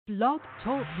Blog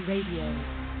Talk Radio.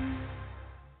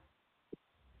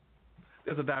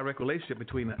 There's a direct relationship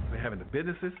between having the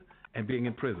businesses and being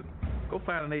in prison. Go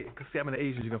find see how many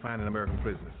Asians you can find in American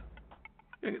prisons.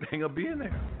 They ain't gonna be in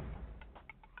there.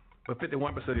 But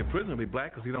 51% of your prisoners will be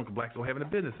black because blacks don't have any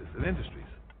businesses and industries.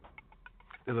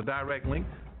 There's a direct link.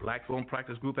 Blacks won't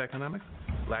practice group economics.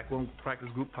 Blacks won't practice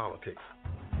group politics.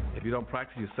 If you don't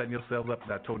practice, you're setting yourself up.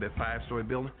 I told that 5-story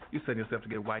building, you're setting yourself to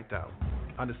get wiped out.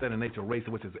 Understand the nature of race,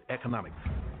 which is economics.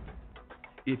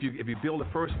 If you build the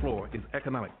first floor, it's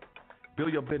economic.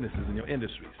 Build your businesses and your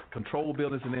industries. Control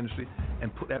business and industry,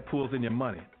 and put that pools in your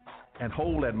money, and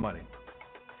hold that money,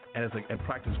 and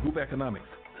practice group economics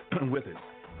with it.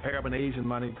 Arab and Asian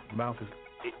money bounces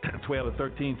 12 to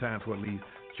 13 times what it leaves.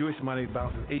 Jewish money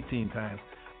bounces 18 times.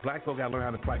 Black folk got to learn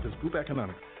how to practice group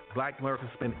economics. Black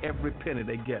Americans spend every penny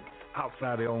they get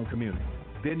outside their own community.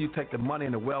 Then you take the money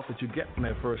and the wealth that you get from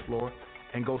that first floor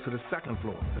and go to the second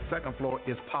floor. The second floor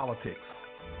is politics.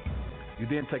 You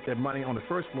then take that money on the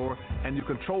first floor and you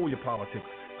control your politics.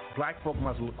 Black folk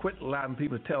must quit allowing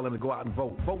people to tell them to go out and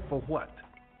vote. Vote for what?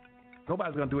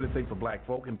 Nobody's going to do anything for black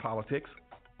folk in politics.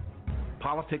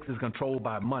 Politics is controlled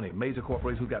by money. Major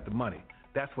corporations who got the money.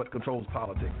 That's what controls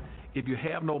politics. If you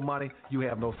have no money, you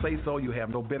have no say-so, you have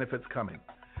no benefits coming.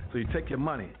 So you take your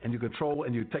money and you control,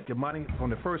 and you take your money on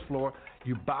the first floor,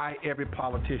 you buy every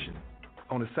politician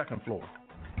on the second floor.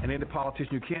 And any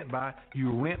politician you can't buy,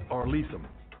 you rent or lease them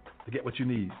to get what you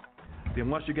need. Then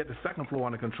once you get the second floor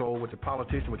under control with the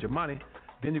politician, with your money,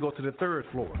 then you go to the third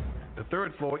floor. The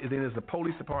third floor is the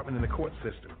police department and the court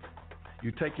system.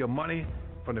 You take your money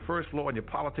from the first floor and your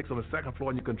politics on the second floor,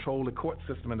 and you control the court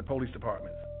system and the police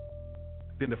departments.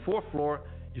 Then the fourth floor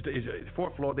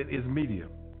then is media.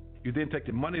 You then take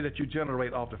the money that you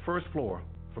generate off the first floor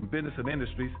from business and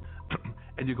industries,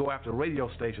 and you go after radio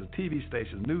stations, TV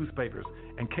stations, newspapers,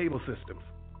 and cable systems,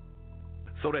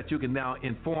 so that you can now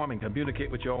inform and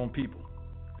communicate with your own people.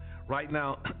 Right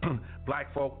now,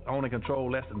 black folk own and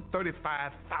control less than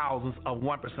 35 thousandths of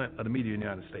 1% of the media in the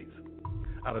United States.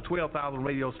 Out of 12,000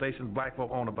 radio stations, black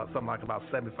folk own about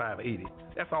 75, 80.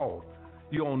 That's all.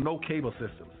 You own no cable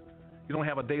systems. You don't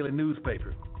have a daily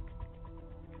newspaper.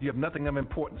 You have nothing of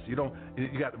importance. You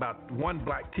got about one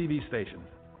black TV station.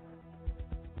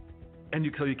 And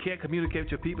so you can't communicate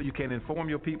with your people. You can't inform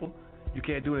your people. You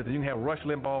can't do anything. You can have Rush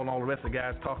Limbaugh and all the rest of the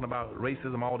guys talking about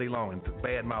racism all day long and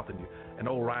bad-mouthing you, and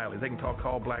O'Reilly. They can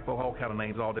call black folk all kind of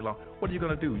names all day long. What are you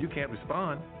going to do? You can't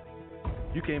respond.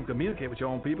 You can't communicate with your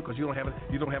own people because you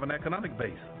don't have an economic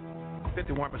base.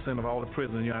 51% of all the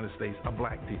prisoners in the United States are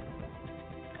black people.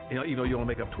 Even though you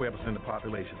only make up 12% of the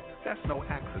population. That's no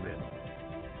accident.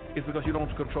 It's because you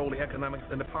don't control the economics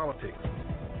and the politics.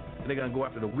 And they're going to go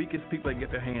after the weakest people they can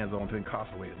get their hands on to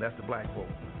incarcerate them. That's the black folk.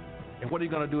 And what are you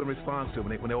going to do in response to them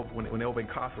when they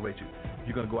over-incarcerate you?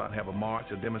 You're going to go out and have a march,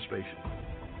 a demonstration.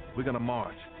 We're going to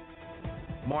march.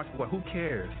 March for what? Who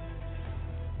cares?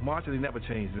 Marches never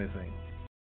changed anything.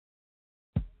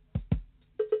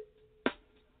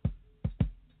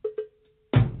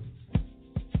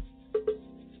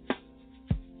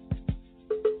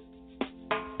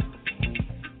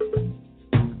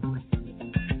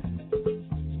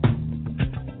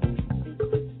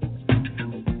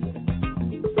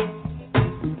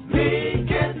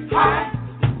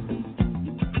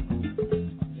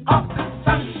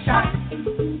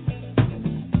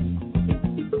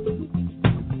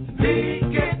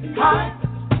 High.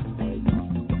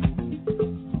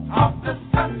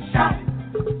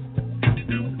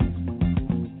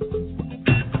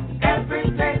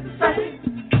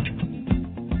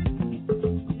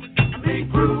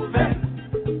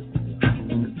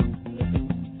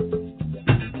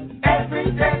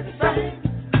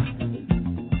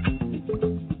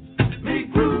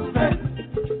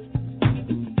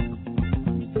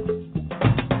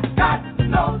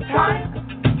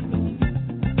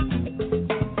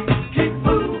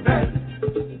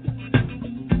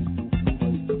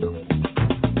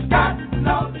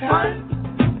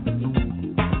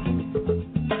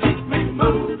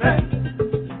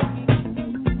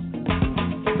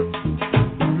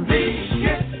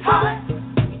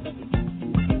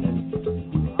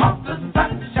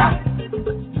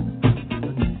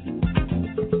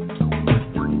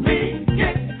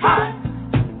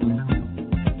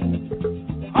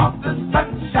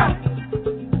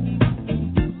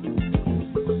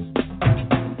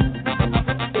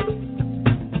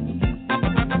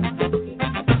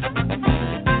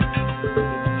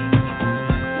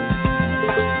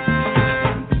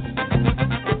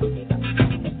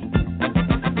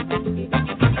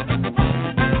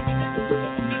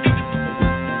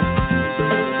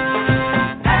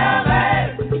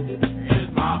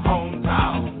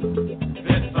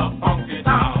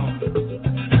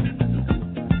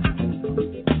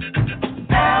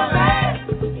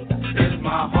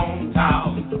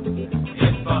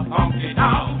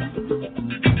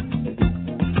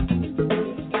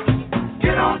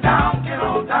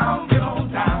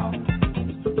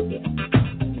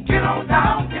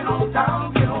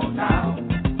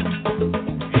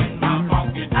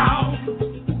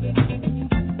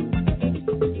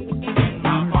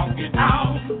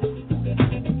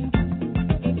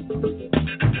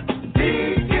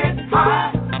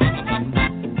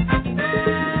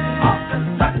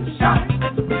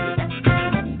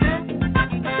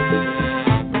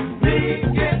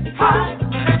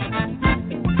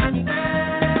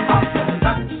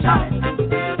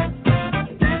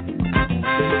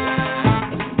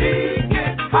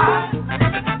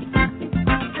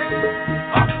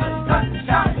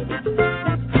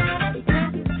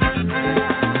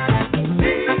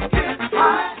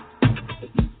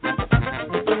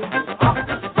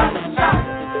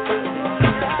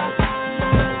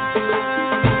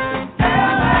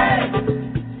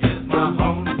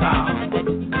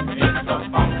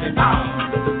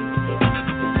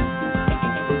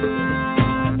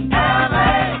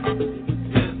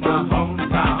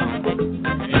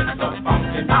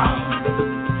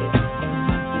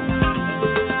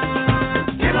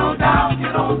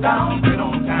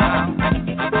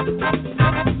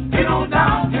 Get on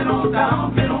down, get on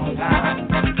down, get on down.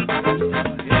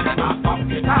 In my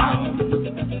funky town.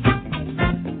 In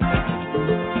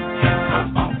my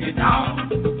funky town.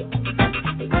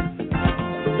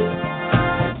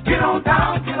 Get on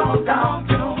down, get on down,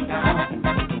 get on down.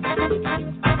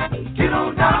 Get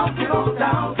on down, get on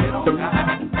down, get on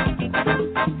down.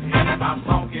 In my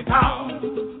funky town.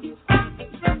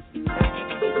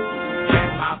 In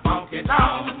my funky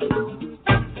town.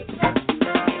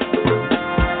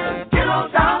 Get on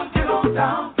down, get on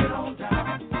down, get on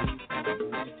down.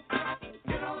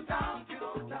 Get on down, get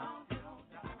on down, get on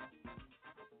down.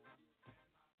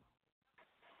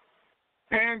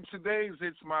 And today's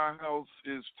It's My House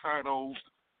is titled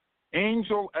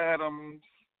Angel Adams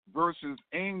versus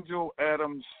Angel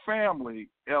Adams Family,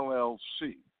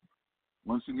 LLC.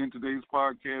 Once again, today's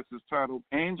podcast is titled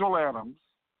Angel Adams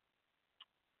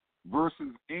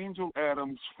versus Angel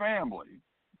Adams Family,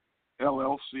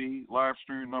 LLC. Live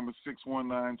stream number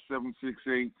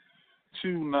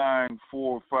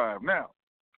 619-768-2945. Now,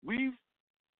 we've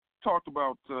talked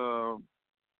about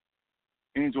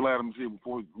Angel Adams here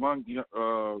before. One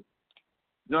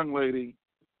young lady,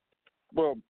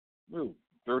 well,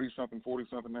 30-something,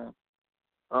 40-something now,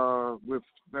 with,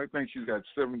 I think she's got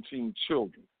 17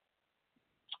 children.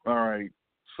 All right,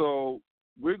 so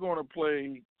we're going to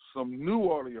play some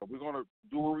new audio. We're going to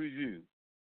do a review.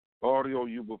 Audio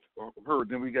you've heard.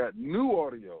 Then we got new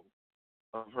audio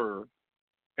of her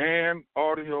and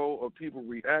audio of people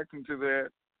reacting to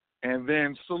that, and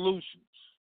then solutions.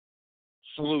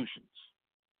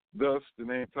 Thus, the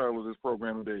name title of this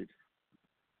program today,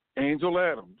 Angel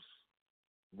Adams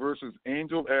versus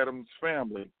Angel Adams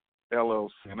Family, LLC.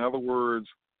 In other words,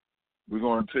 we're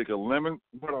going to take a lemon,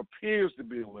 what appears to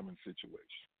be a lemon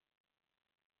situation.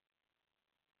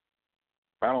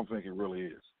 I don't think it really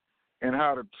is. And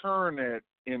how to turn that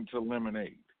into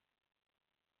lemonade.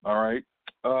 All right?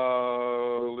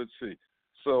 Let's see.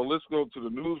 So let's go to the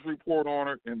news report on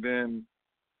it, and then,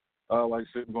 like I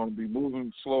said, we're going to be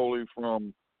moving slowly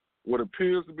from what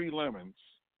appears to be lemons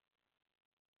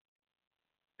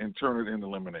and turn it into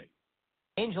lemonade.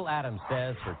 Angel Adams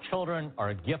says her children are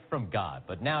a gift from God,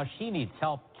 but now she needs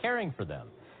help caring for them.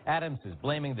 Adams is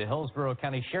blaming the Hillsborough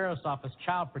County Sheriff's Office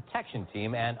Child Protection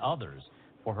Team and others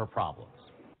for her problems.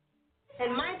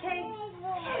 In my case,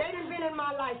 they done been in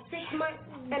my life 6 months,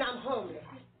 and I'm homeless.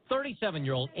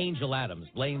 37-year-old Angel Adams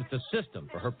blames the system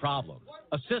for her problems,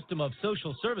 a system of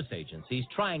social service agencies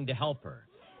trying to help her.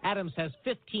 Adams has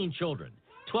 15 children,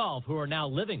 12 who are now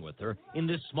living with her in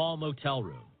this small motel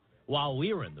room. While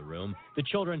we were in the room, the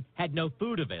children had no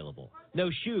food available, no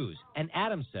shoes, and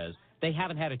Adams says they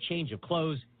haven't had a change of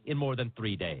clothes in more than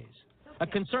 3 days. A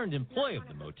concerned employee of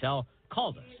the motel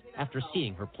called us after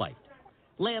seeing her plight.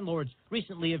 Landlords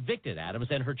recently evicted Adams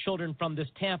and her children from this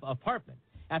Tampa apartment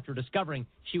after discovering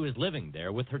she was living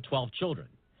there with her 12 children.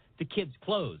 The kids'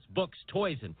 clothes, books,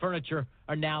 toys, and furniture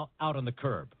are now out on the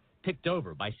curb, picked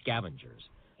over by scavengers.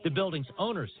 The building's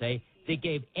owners say they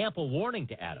gave ample warning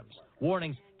to Adams,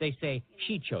 warnings they say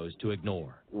she chose to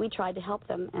ignore. We tried to help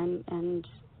them, and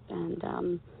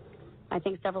I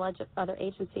think several other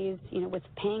agencies, with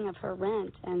paying of her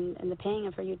rent and the paying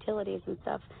of her utilities and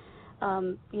stuff,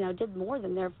 did more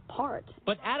than their part.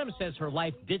 But Adams says her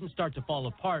life didn't start to fall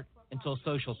apart until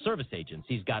social service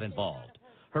agencies got involved.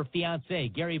 Her fiancé,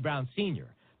 Gary Brown Sr.,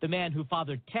 the man who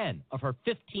fathered 10 of her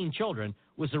 15 children,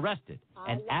 was arrested,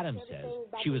 and Adams says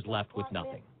she was left with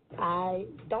nothing. I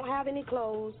don't have any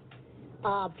clothes.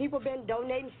 People been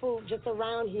donating food just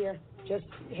around here, just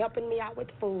helping me out with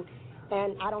food,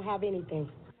 and I don't have anything.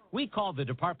 We called the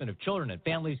Department of Children and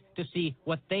Families to see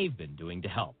what they've been doing to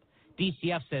help.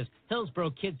 DCF says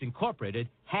Hillsborough Kids Incorporated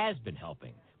has been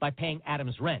helping by paying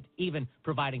Adams rent, even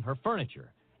providing her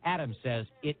furniture. Adams says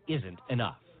it isn't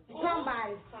enough.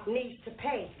 Somebody needs to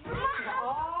pay for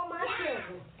all my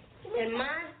children, and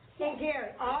mine and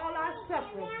Gary, all our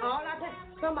suffering,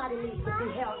 somebody needs to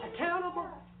be held accountable,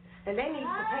 and they need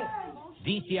to pay.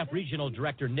 DCF Regional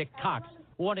Director Nick Cox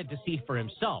wanted to see for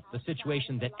himself the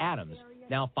situation that Adams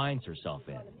now finds herself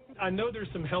in. I know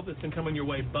there's some help that's been coming your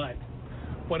way, but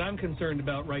what I'm concerned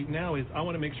about right now is I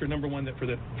want to make sure, number one, that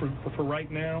for right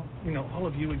now, all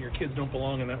of you and your kids don't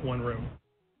belong in that one room.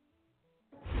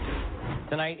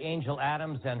 Tonight, Angel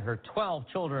Adams and her 12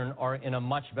 children are in a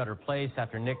much better place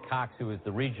after Nick Cox, who is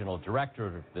the regional director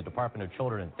of the Department of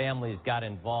Children and Families, got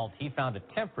involved. He found a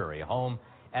temporary home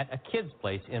at a kid's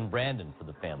place in Brandon for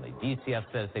the family. DCF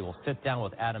says they will sit down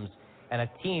with Adams and a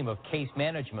team of case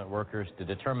management workers to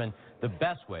determine the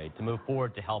best way to move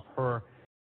forward to help her.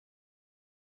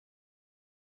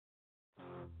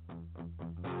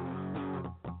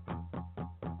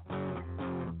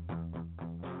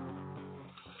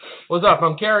 What's up?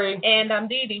 I'm Carrie. And I'm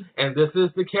Dee Dee. And this is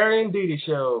the Carrie and Dee Dee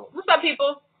Show. What's up,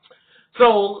 people?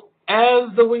 So,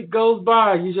 as the week goes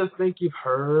by, you just think you've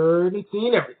heard and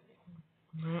seen everything.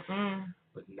 Mm-mm.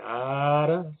 But not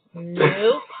us.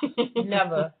 Nope.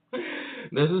 Never.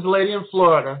 This is a lady in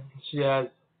Florida. She has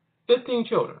 15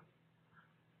 children.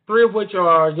 3 of which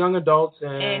are young adults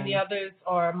and the others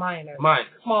are minors.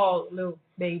 Small little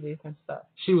babies and stuff.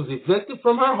 She was evicted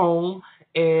from her home,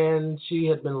 and she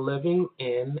had been living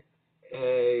in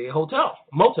a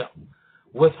motel,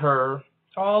 with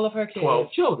all of her kids.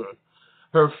 12 children.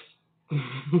 Her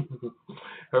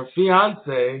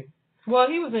fiance. Well,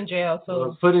 he was in jail, so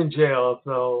was put in jail,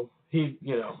 so he,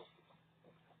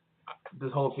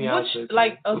 this whole fiance.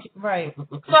 Right.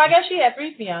 So I guess she had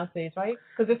 3 fiancés, right?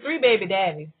 Because there's 3 baby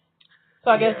daddies.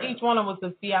 So I guess each one of them was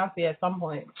the fiance at some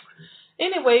point.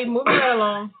 Anyway, moving right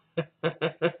along.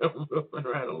 Moving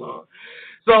right along.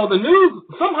 So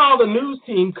somehow the news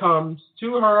team comes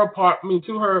to her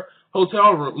to her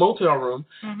motel room,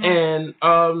 and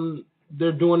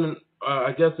they're doing,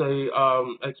 I guess, a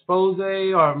expose,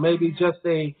 or maybe just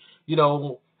a,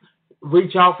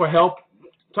 reach out for help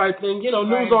type thing,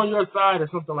 news on your side or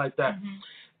something like that.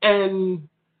 And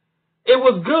it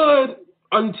was good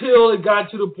until it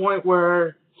got to the point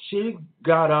where she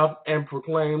got up and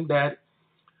proclaimed that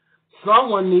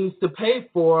someone needs to pay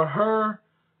for her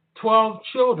 12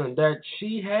 children that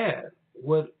she had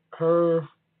with her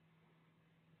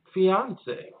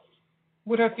fiance.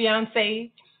 With her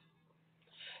fiance?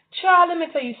 Child, let me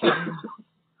tell you something.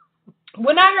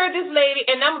 When I heard this lady,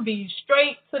 and I'm going to be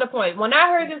straight to the point. When I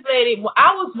heard this lady,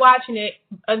 I was watching it,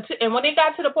 and when it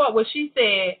got to the point where she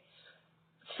said,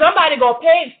 somebody gonna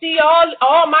pay. See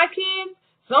all my kids.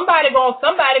 Somebody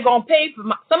gonna pay for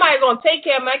somebody gonna take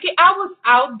care of my kids. I was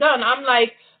outdone. I'm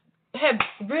like,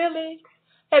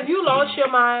 have you lost your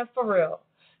mind for real?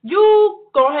 You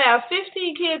gonna have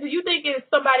 15 kids, and you think it's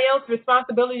somebody else's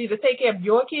responsibility to take care of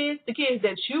your kids, the kids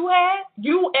that you had,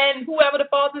 you and whoever the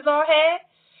fathers are had?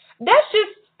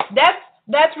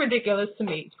 That's ridiculous to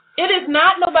me. It is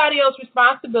not nobody else's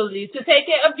responsibility to take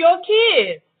care of your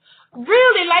kids.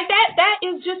 Really, like that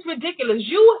is just ridiculous.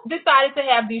 You decided to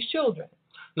have these children.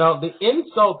 Now, the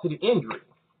insult to the injury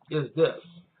is this.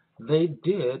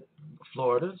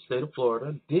 State of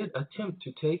Florida, did attempt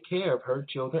to take care of her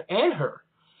children and her.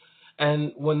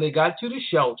 And when they got to the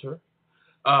shelter,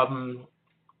 the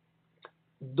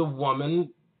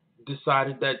woman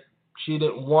decided that she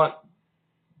didn't want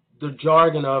the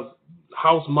jargon of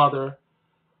house mother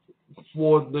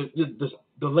for the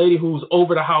lady who's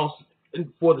over the house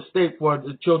for the state, for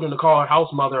the children to call her house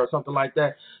mother or something like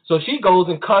that. So she goes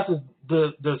and cusses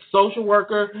the social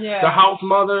worker, the house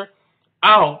mother,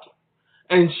 out,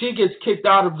 and she gets kicked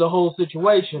out of the whole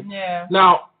situation. Yeah.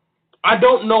 Now, I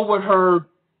don't know what her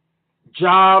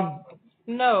job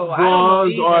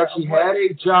was, or if she had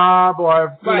a job,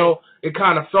 or if, it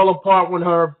kind of fell apart when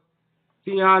her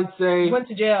fiance went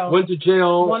to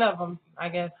jail. One of them, I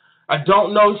guess. I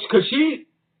don't know, because she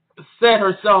said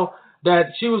herself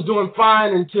that she was doing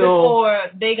fine until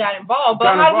before they got involved.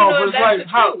 But how do you know if that's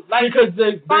the truth? Like,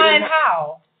 because fine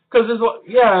how? Because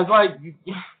it's like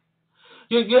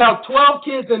you have 12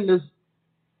 kids in this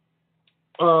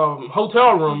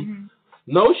hotel room,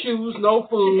 no shoes, no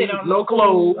food, no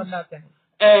clothes, nothing.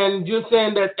 And you're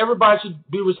saying that everybody should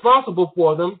be responsible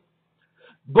for them.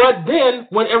 But then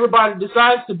when everybody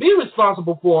decides to be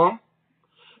responsible for them,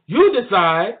 you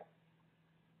decide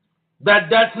that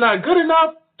that's not good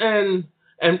enough. And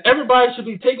everybody should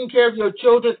be taking care of your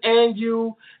children and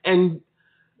you. And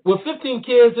with 15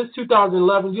 kids, it's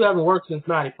 2011. You haven't worked since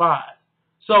 95.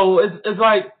 So it's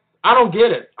like, I don't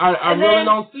get it. I really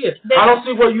don't see it. I don't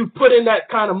see where you put in that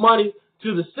kind of money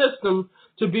to the system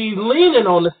to be leaning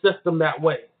on the system that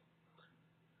way.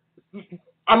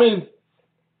 I mean.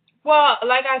 Well,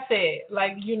 like I said,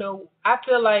 I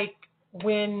feel like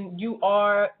when you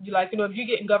are, if you're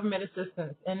getting government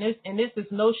assistance, and this is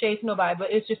no shade to nobody, but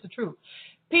it's just the truth.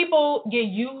 People get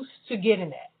used to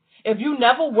getting that. If you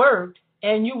never worked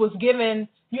and you was given,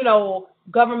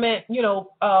 government,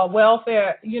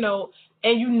 welfare,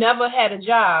 and you never had a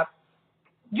job,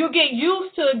 you get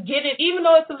used to getting, even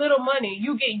though it's a little money,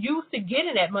 you get used to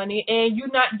getting that money, and you're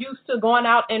not used to going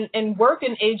out and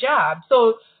working a job.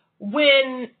 So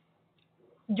when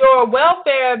your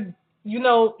welfare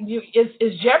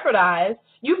is jeopardized,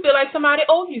 you feel like somebody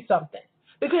owes you something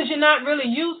because you're not really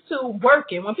used to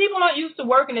working. When people aren't used to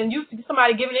working and used to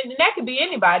somebody giving it, and that could be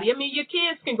anybody. I mean, your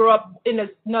kids can grow up in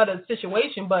another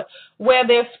situation, but where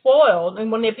they're spoiled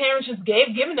and when their parents just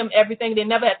giving them everything, they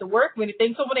never had to work for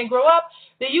anything. So when they grow up,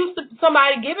 they're used to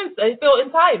somebody giving, they feel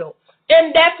entitled.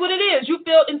 And that's what it is. You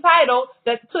feel entitled. entitled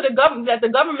to the government, that the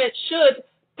government should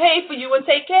pay for you and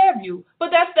take care of you.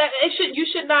 But you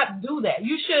should not do that.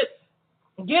 You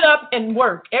should get up and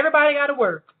work. Everybody got to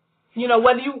work. You know,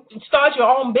 whether you start your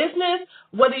own business,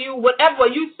 whether you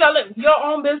selling your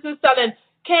own business, selling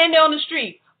candy on the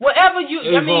street, whatever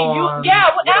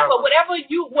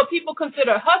what people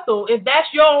consider hustle, if that's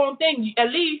your own thing, at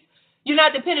least you're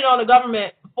not dependent on the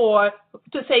government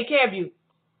to take care of you.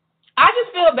 I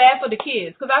just feel bad for the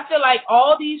kids because I feel like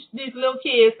all these little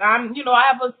kids. I'm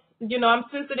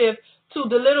sensitive to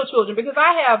the little children because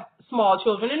I have small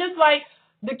children, and it's like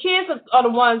the kids are the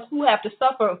ones who have to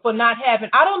suffer for not having.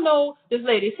 I don't know this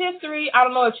lady's history. I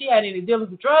don't know if she had any dealings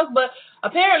with drugs, but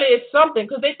apparently it's something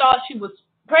because they thought she was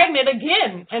pregnant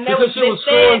again, and she was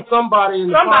screwing somebody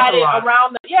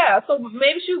around. So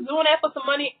maybe she was doing that for some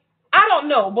money. I don't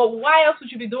know, but why else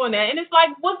would you be doing that? And it's like,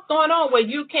 what's going on where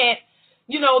you can't?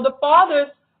 The fathers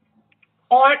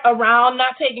aren't around,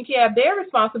 not taking care of their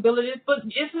responsibilities, but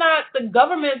it's not the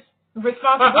government's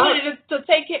responsibility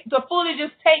to fully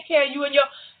just take care of you and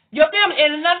your family.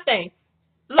 And another thing,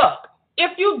 look,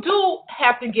 if you do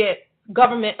have to get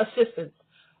government assistance,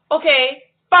 okay,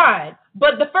 fine.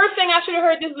 But the first thing I should have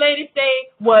heard this lady say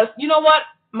was, you know what?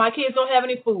 My kids don't have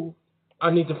any food. I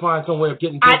need to find some way of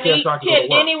getting care so I can go to work.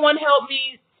 Can anyone help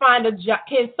me find a job?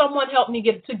 Can someone help me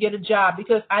get a job?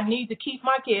 Because I need to keep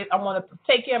my kids. I want to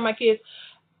take care of my kids.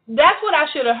 That's what I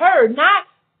should have heard, not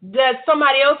that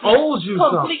somebody else owes you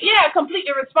something. Yeah,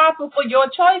 completely responsible for your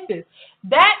choices.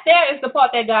 That there is the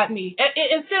part that got me.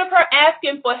 Instead of her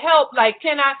asking for help, like,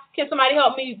 can somebody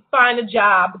help me find a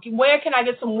job? Where can I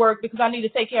get some work because I need to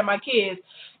take care of my kids?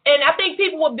 And I think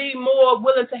people will be more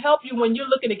willing to help you when you're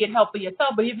looking to get help for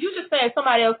yourself. But if you're just saying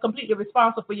somebody else completely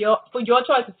responsible for your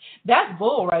choices, that's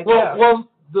bull right there. Well,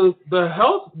 the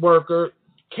health worker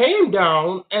came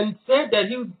down and said that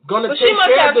he was going to take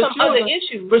care of the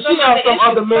children. But she has some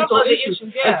other mental issues.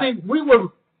 Yeah. And see,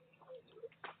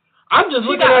 I'm just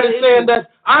looking at it saying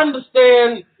that I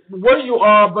understand where you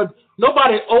are, but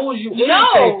nobody owes you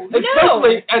anything.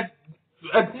 Especially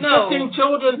at 15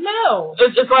 children. No.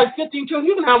 It's like 15 children.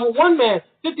 You can have one man.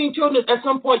 15 children, at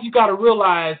some point you got to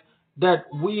realize that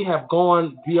we have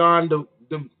gone beyond the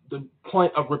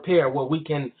point of repair where we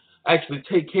can actually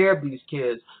take care of these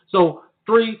kids. So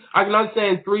I can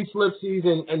understand 3 flipsies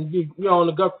and you're on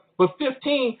the go. But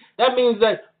 15, that means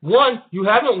that 1, you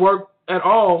haven't worked at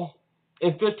all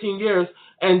in 15 years,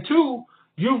 and 2,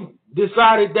 you've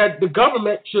decided that the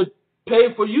government should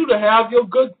pay for you to have your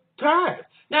good time.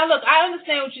 Now, look, I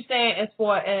understand what you're saying as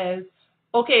far as,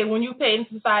 okay, when you pay in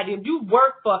society, if you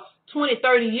work for 20,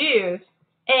 30 years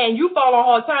and you fall on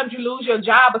hard times, you lose your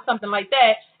job or something like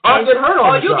that. Or get hurt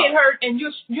on the job. Get hurt and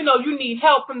you need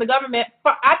help from the government.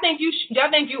 I think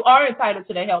you are entitled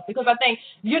to that help because I think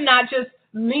you're not just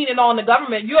leaning on the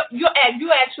government. You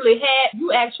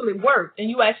actually worked and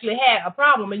you actually had a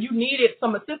problem and you needed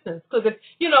some assistance because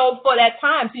for that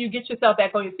time so you get yourself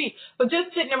back on your feet. But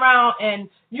just sitting around and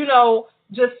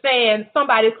just saying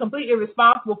somebody's completely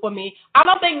responsible for me, I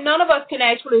don't think none of us can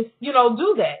actually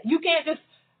do that. You can't just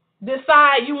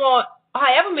decide you want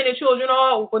however many children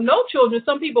or no children.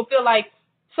 Some people feel like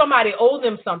somebody owes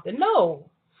them something. No.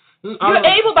 You're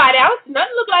able-bodied.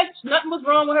 Nothing was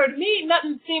wrong with her to me.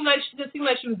 Nothing seemed like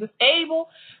she was disabled.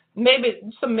 Maybe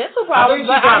some mental problems.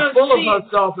 I think she got full of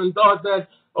herself and thought that,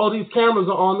 these cameras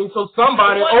are on me, so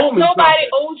somebody owes me something. Nobody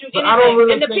owes you anything. But I don't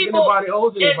really think anybody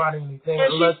owes anybody anything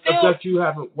unless you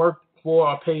haven't worked for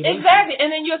or paid. Exactly.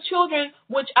 And then your children,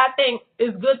 which I think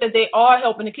is good that they are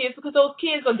helping the kids because those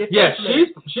kids are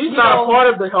defenseless. Yes, she's not a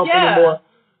part of the help anymore.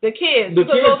 The kids.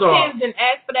 Because those kids didn't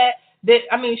ask for that.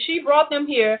 She brought them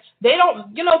here. They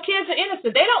don't, kids are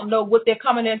innocent. They don't know what they're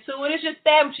coming into. And it's just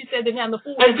sad when she said they didn't have the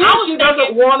food. And she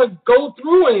doesn't want to go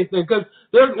through anything because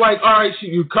they're like, all right,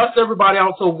 you cussed everybody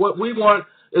out. So what we want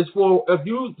is if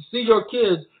you see your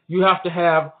kids, you have to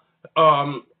have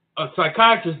a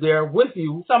psychiatrist there with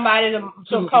you. Somebody to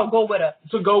go with her.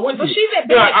 To go with you. But she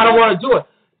said, I don't want to do it.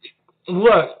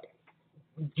 Look.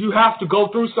 You have to go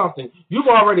through something. You've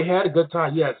already had a good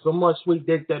time. Yes, so much sweet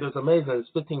dick that is amazing. There's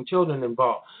 15 children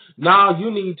involved. Now you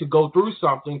need to go through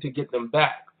something to get them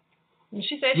back.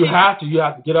 She said you have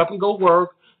to get up and go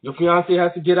work. Your fiance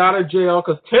has to get out of jail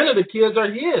because 10 of the kids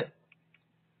are here.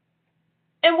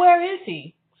 And where is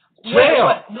he?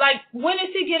 Jail. When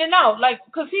is he getting out?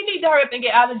 Because he needs to hurry up and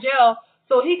get out of jail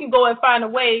so he can go and find a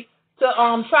way to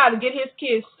try to get his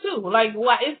kids too.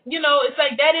 It's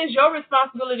like that is your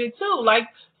responsibility too.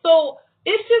 So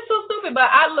it's just so stupid. But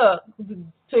I look,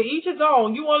 to each his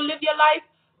own. You want to live your life,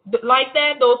 like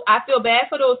that, I feel bad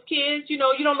for those kids. You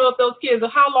know, you don't know if those kids,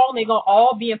 how long they're going to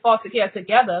all be in foster care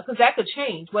together, because that could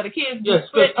change. Where the kids yes,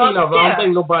 15 of them. I don't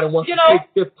think nobody wants to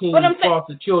take 15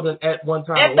 foster children at one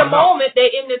time. At the moment, they're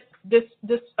in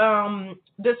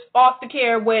this foster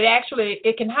care where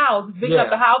it can house, big enough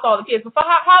to house all the kids. But for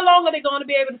how long are they going to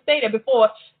be able to stay there before,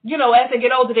 as they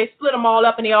get older, they split them all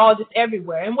up and they're all just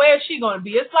everywhere? And where is she going to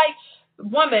be? It's like,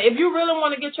 woman, if you really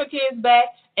want to get your kids back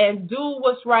and do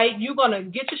what's right, you're going to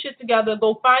get your shit together,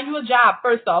 go find you a job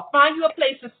first off, find you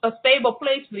a stable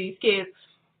place for these kids.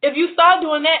 If you start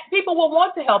doing that, people will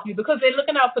want to help you because they're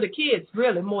looking out for the kids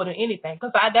really more than anything.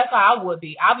 Because that's how I would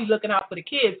be. I'll be looking out for the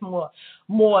kids more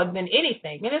than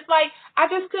anything. And it's like, I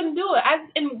just couldn't do it.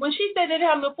 And when she said they didn't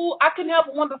have no food, I couldn't help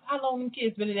but wonder how long them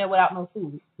kids been in there without no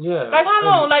food. Yeah. Like how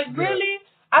long? Like really?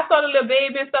 I saw the little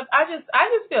baby and stuff. I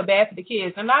just feel bad for the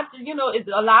kids, and it's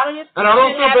a lot of this. And I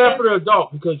don't feel bad for the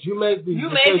adult because you made these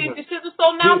decisions.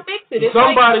 So now fix it. It's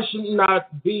somebody should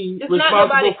not be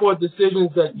responsible for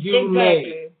decisions that you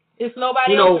made. It's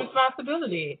nobody else's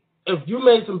responsibility. If you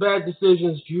made some bad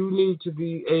decisions, you need to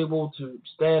be able to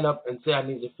stand up and say, I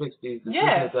need to fix these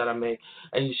decisions that I made.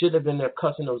 And you shouldn't have been there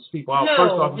cussing those people out. No,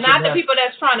 first off, not the people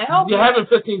that's trying to help you. You're having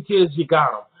 15 kids, you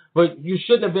got them. But you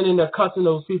shouldn't have been in there cussing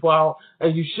those people out,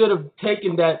 and you should have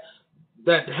taken that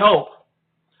help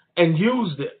and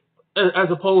used it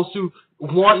as opposed to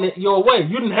wanting it your way.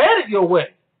 You didn't have it your way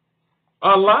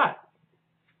a lot.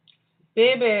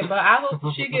 Baby, but I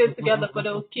hope she gets together for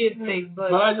those kids' sake.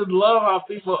 But I just love how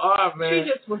people are, man. She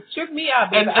just would trip me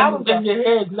out, baby. And your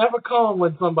head's never calm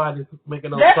when somebody's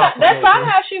making those That's not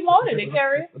how she wanted it,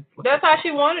 Carrie. That's how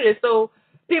she wanted it. So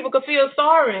people could feel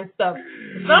sorry and stuff.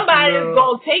 Somebody is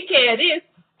gonna take care of this.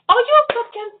 Oh, you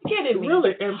fucking kidding me?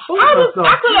 Really? And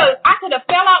I could have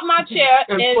fell out my chair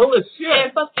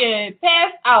and fucking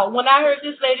passed out when I heard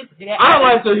this lady. I don't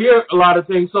like to hear a lot of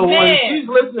things, so when she's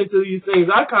listening to these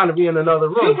things, I kind of be in another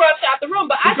room. You rushed out the room,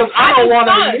 but I don't want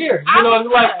to hear. I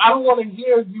don't want to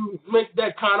hear you make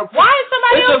that kind of. Why is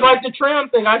somebody else? It's just like the tram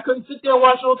thing. I couldn't sit there and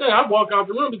watch the whole thing. I walk out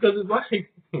the room because it's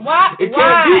like why? It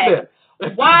can't do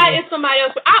that. Why is somebody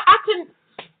else? I couldn't.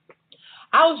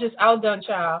 I was just outdone,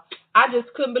 child. I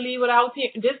just couldn't believe what I was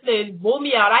hearing. This lady blew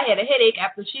me out. I had a headache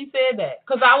after she said that.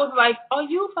 Because I was like, are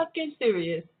you fucking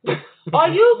serious? Are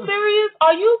you serious?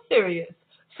 Are you serious?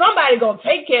 Somebody going to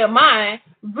take care of mine.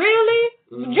 Really?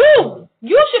 Mm-hmm.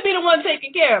 You should be the one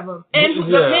taking care of them. And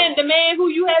the man who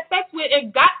you had sex with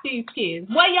and got these kids.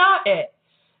 Where y'all at?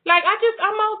 Like,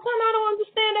 I'm all done. I don't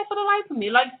understand that for the life of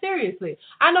me. Like, seriously.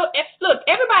 I know, look,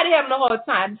 everybody having a hard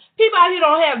time. People out here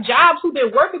don't have jobs who've been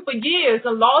working for years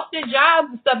and lost their jobs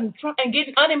and stuff and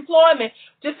getting unemployment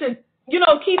just to,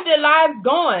 keep their lives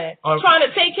going. Trying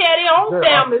to take care of their own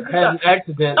families. Had an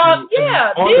accident on these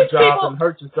the job and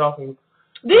hurt yourself.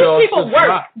 These people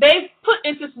work. They put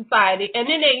into society, and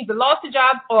then they either lost their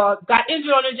job or got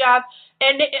injured on their job.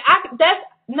 And that's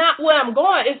not where I'm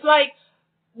going. It's like,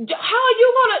 how are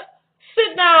you going to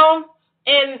sit down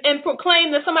and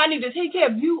proclaim that somebody needs to take care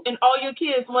of you and all your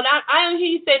kids when I didn't hear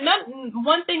you say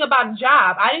one thing about a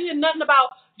job. I didn't hear nothing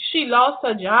about she lost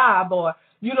her job or,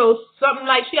 something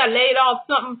like she got laid off,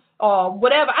 something or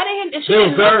whatever. I didn't hear.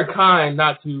 They were very kind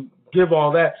not to give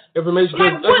all that information.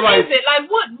 Like, what is it? Like,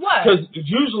 what? Because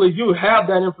usually you have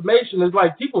that information. It's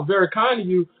like people are very kind to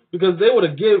you. Because they would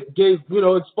have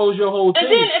exposed your whole team.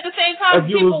 And then at the same time,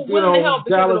 people willing to help.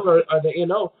 Dallas or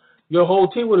your whole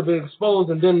team would have been exposed,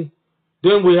 and then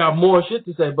we have more shit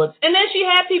to say. But and then she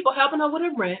had people helping her with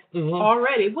her rent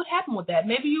already. What happened with that?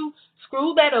 Maybe you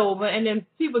screwed that over, and then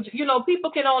people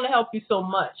can only help you so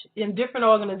much in different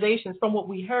organizations. From what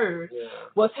we heard,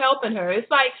 was helping her.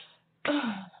 It's like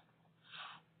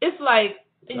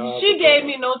she gave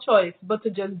me no choice but to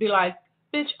just be like,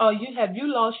 bitch, have you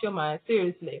lost your mind?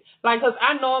 Seriously. Like, because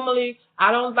I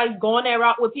don't like going that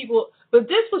route with people. But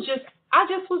this was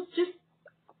just,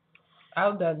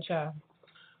 outdone, child.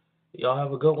 Y'all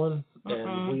have a good one.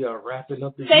 And we are wrapping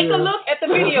up the Take a look at the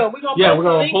video. We're going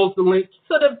to post the link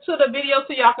to the video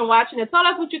so y'all can watch it. And tell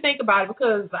us what you think about it.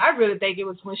 Because I really think it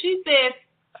was, when she said,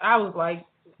 I was like,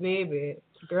 baby,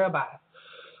 girl, bye.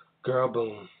 Girl,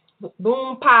 boom.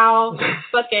 Boom, pow,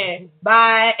 fucking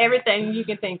bye, everything you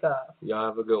can think of. Y'all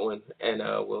have a good one, and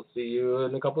we'll see you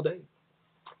in a couple days.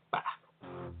 Bye.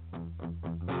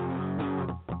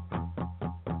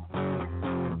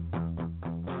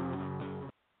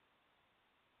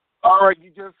 All right, you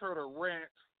just heard a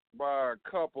rant by a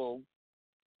couple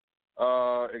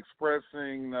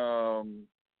expressing,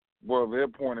 their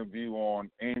point of view on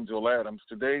Angel Adams.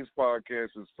 Today's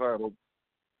podcast is titled,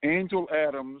 Angel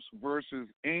Adams versus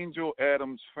Angel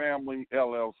Adams Family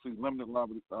LLC, limited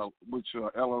liability, which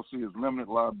LLC is limited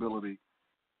liability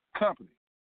company.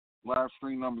 Live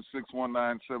stream number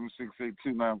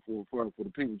 619-768-2944 for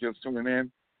the people just tuning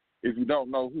in. If you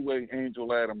don't know who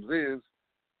Angel Adams is,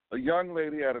 a young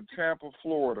lady out of Tampa,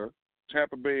 Florida,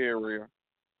 Tampa Bay area,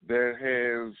 that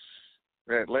has,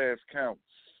 at last count,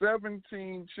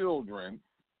 17 children,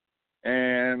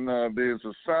 and there's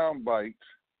a soundbite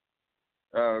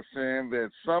saying that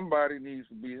somebody needs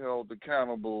to be held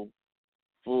accountable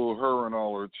for her and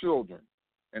all her children.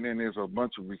 And then there's a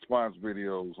bunch of response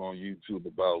videos on YouTube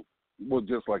about, well,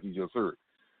 just like you just heard.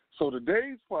 So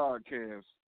today's podcast,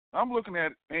 I'm looking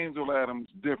at Angel Adams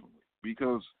differently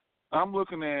because I'm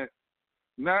looking at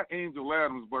not Angel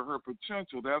Adams, but her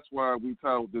potential. That's why we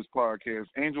titled this podcast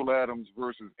Angel Adams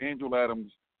versus Angel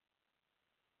Adams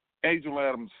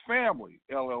Family,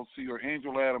 LLC, or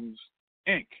Angel Adams,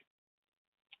 Inc.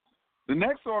 The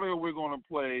next audio we're going to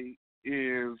play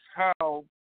is how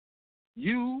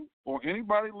you or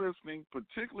anybody listening,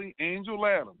 particularly Angel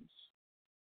Adams,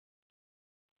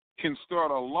 can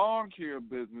start a lawn care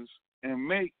business and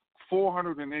make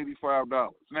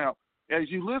 $485. Now, as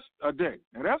you list a day,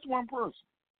 now that's one person.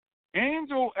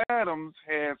 Angel Adams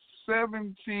has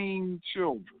 17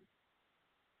 children.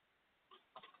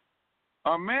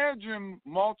 Imagine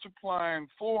multiplying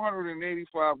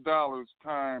 $485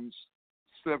 times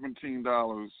 17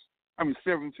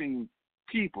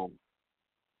 people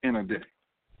in a day.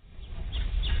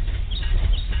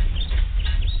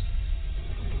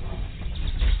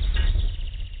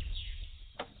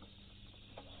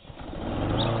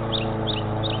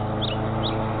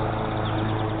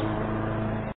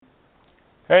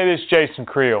 Hey, this is Jason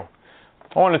Creel.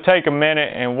 I want to take a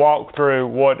minute and walk through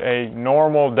what a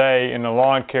normal day in the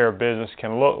lawn care business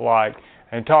can look like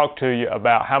and talk to you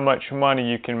about how much money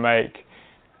you can make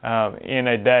in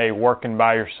a day working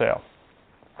by yourself.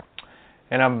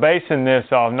 And I'm basing this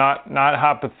off not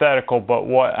hypothetical, but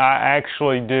what I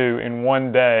actually do in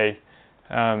one day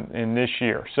in this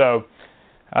year. So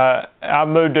I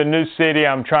moved to a new city.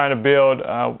 I'm trying to build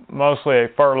mostly a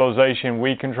fertilization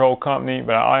weed control company,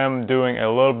 but I am doing a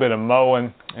little bit of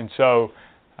mowing. And so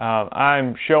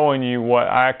I'm showing you what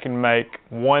I can make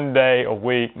one day a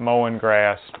week mowing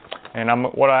grass. And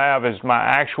what I have is my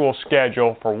actual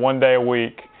schedule for one day a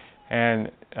week.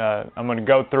 And I'm going to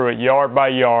go through it yard by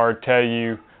yard, tell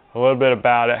you a little bit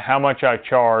about it, how much I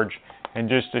charge, and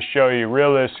just to show you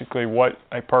realistically what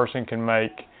a person can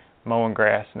make mowing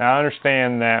grass. Now I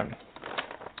understand that,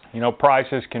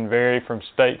 prices can vary from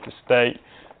state to state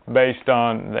based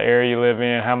on the area you live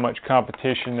in, how much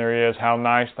competition there is, how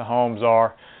nice the homes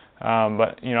are.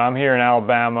 But I'm here in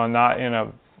Alabama, not in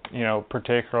a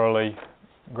particularly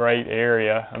great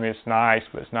area. I mean, it's nice,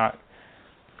 but it's not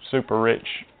super rich,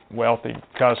 wealthy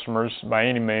customers by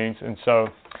any means. And so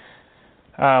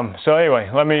anyway,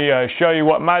 let me show you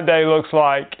what my day looks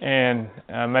like, and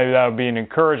maybe that'll be an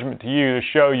encouragement to you to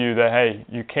show you that, hey,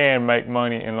 you can make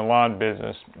money in the lawn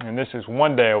business. And this is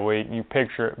one day a week. You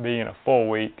picture it being a full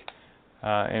week,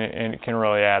 and it can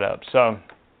really add up. So,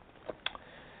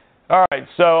 all right,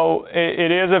 so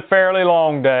it is a fairly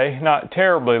long day, not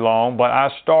terribly long, but I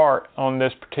start on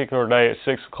this particular day at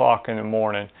 6 o'clock in the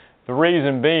morning. The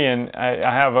reason being,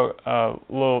 I have a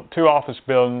little 2 office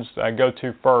buildings that I go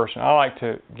to first, and I like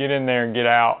to get in there and get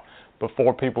out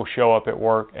before people show up at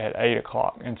work at 8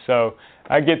 o'clock. And so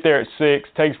I get there at 6.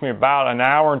 Takes me about an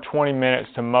hour and 20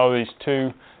 minutes to mow these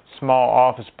 2 small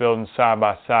office buildings side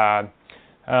by side,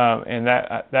 and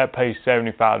that pays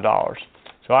 $75.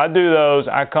 So I do those.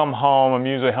 I come home. I'm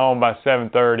usually home by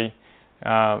 7:30.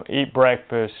 Eat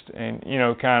breakfast, and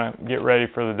kind of get ready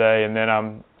for the day, and then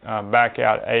I'm back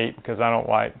out at 8 because I don't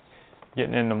like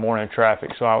getting in the morning traffic.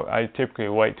 So I typically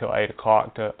wait till 8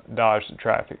 o'clock to dodge the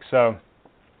traffic. So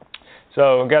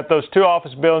I've got those 2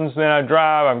 office buildings. Then I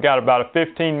drive. I've got about a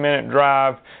 15-minute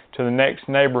drive to the next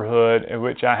neighborhood, in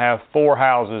which I have 4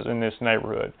 houses in this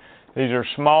neighborhood. These are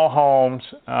small homes.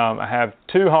 I have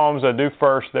 2 homes I do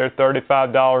first. They're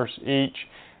 $35 each.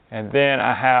 And then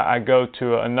I go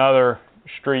to another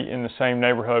street in the same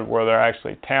neighborhood where they're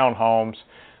actually townhomes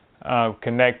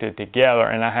connected together.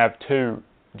 And I have 2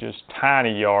 just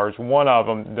tiny yards. One of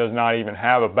them does not even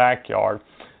have a backyard.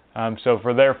 So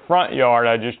for their front yard,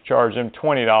 I just charge them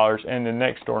 $20. And the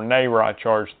next door neighbor, I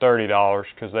charge $30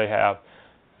 because they have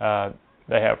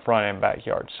front and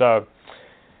backyard. So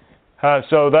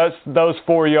that's those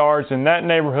 4 yards in that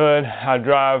neighborhood. I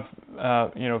drive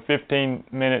 15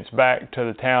 minutes back to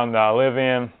the town that I live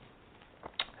in.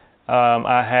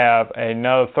 I have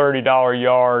another $30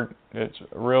 yard. It's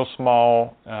real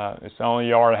small. It's the only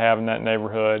yard I have in that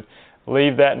neighborhood.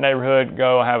 leave that neighborhood,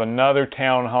 go have another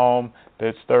townhome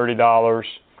that's $30.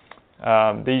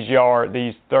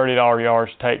 These $30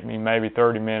 yards take me maybe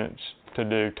 30 minutes to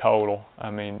do total.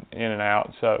 I mean, in and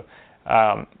out. So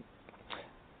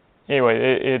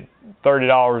anyway,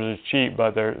 $30 is cheap,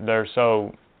 but they're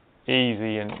so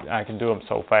easy, and I can do them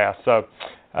so fast. So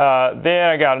then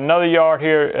I got another yard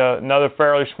here, another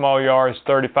fairly small yard is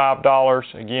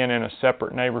 $35, again in a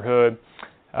separate neighborhood.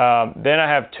 Then I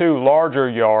have two larger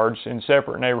yards in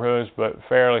separate neighborhoods, but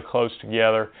fairly close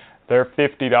together. They're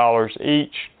 $50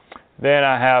 each. Then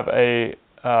I have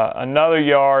another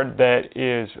yard that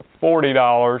is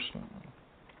 $40,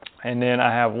 and then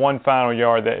I have one final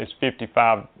yard that is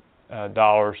 $55.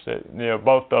 That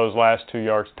both those last two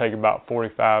yards take about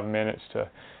 45 minutes to,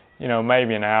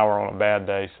 maybe an hour on a bad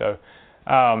day. So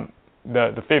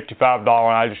the $55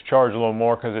 I just charge a little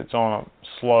more because it's on a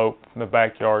slope. The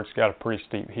backyard's got a pretty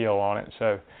steep hill on it.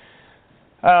 So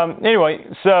anyway,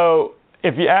 so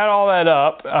if you add all that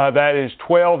up, that is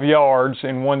 12 yards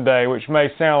in one day, which may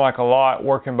sound like a lot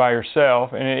working by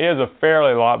yourself, and it is a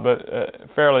fairly lot, but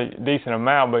fairly decent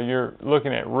amount. But you're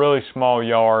looking at really small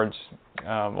yards.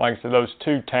 Like I said, those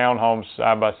two townhomes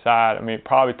side by side, I mean, it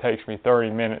probably takes me 30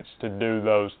 minutes to do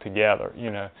those together,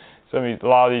 So a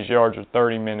lot of these yards are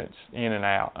 30 minutes in and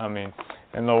out. I mean,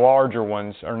 and the larger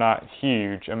ones are not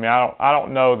huge. I mean, I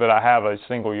don't know that I have a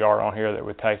single yard on here that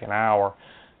would take an hour,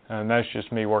 and that's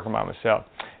just me working by myself.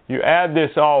 You add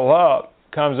this all up,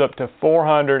 comes up to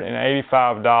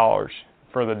 $485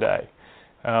 for the day,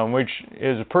 which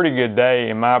is a pretty good day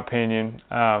in my opinion.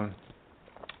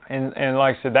 And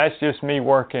like I said, that's just me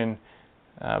working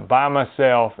by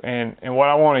myself. And what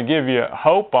I want to give you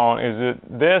hope on is that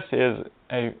this is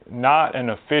not an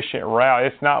efficient route.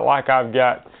 It's not like I've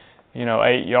got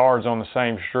 8 yards on the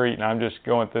same street and I'm just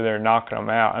going through there knocking them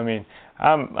out. I mean,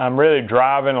 I'm really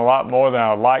driving a lot more than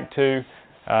I would like to.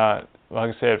 Like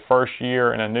I said, first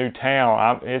year in a new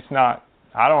town,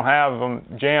 I don't have them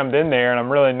jammed in there, and I'm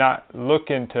really not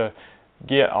looking to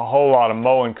get a whole lot of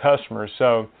mowing customers.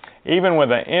 So even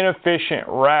with an inefficient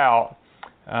route,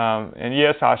 and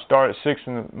yes, I start at 6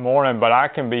 in the morning, but I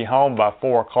can be home by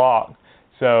 4 o'clock.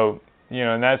 So,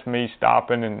 and that's me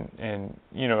stopping and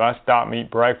I stop and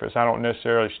eat breakfast. I don't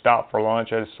necessarily stop for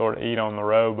lunch. I just sort of eat on the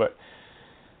road. But,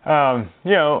 not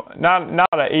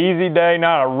an easy day,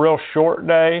 not a real short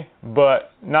day,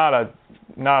 but not a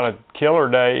killer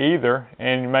day either.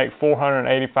 And you make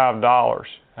 $485.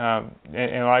 And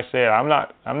like I said, I'm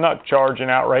not charging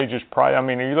outrageous price. I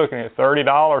mean, you're looking at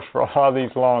 $30 for a lot of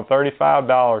these lawns,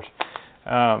 $35.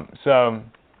 So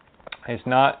it's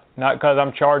not because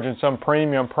I'm charging some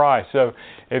premium price. So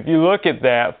if you look at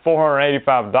that,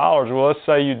 $485. Well, let's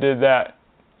say you did that,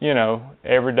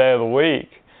 every day of the week.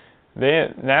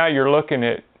 Then now you're looking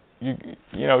at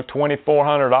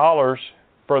 $2,400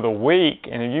 for the week,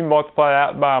 and if you multiply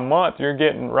that by a month, you're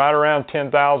getting right around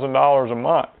 $10,000 a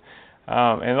month.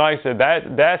 And like I said,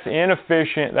 that's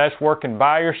inefficient. That's working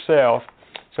by yourself.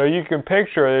 So you can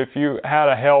picture if you had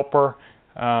a helper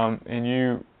and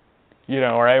you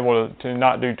are able to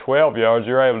not do 12 yards,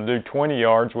 you're able to do 20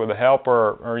 yards with a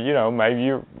helper, or maybe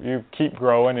you keep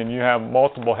growing and you have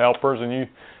multiple helpers and you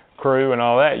crew and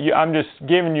all that. I'm just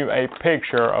giving you a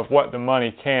picture of what the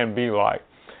money can be like.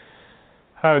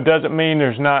 It doesn't mean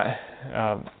there's not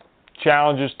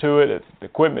challenges to it. If the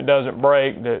equipment doesn't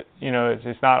break, that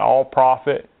it's not all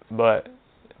profit, but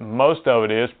most of it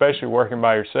is, especially working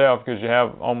by yourself, because you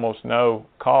have almost no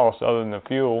cost other than the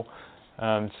fuel.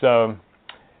 So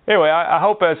anyway, I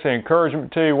hope that's an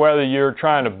encouragement to you, whether you're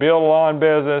trying to build a lawn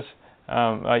business.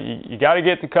 You got to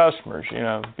get the customers.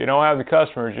 If you don't have the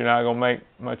customers, you're not going to make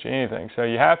much of anything. So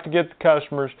you have to get the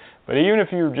customers. But even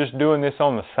if you're just doing this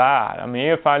on the side, I mean,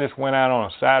 if I just went out on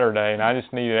a Saturday and I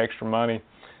just needed extra money,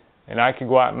 and I could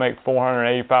go out and make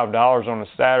 $485 on a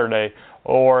Saturday,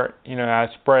 or I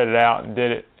spread it out and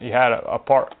did it. You had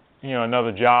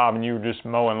another job and you were just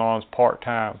mowing lawns part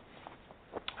time.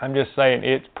 I'm just saying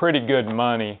it's pretty good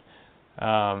money.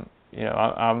 I'm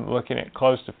looking at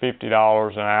close to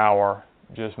 $50 an hour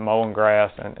just mowing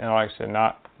grass, and like I said,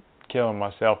 not killing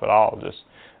myself at all. Just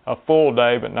a full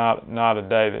day, but not a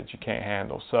day that you can't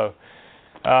handle. So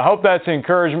I hope that's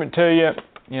encouragement to you.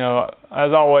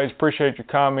 As always, appreciate your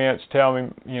comments. Tell me,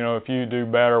 if you do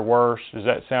better or worse. Does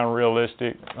that sound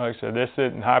realistic? Like I said, this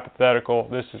isn't hypothetical.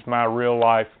 This is my real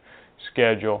life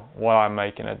schedule, what I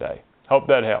make in a day. Hope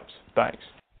that helps. Thanks.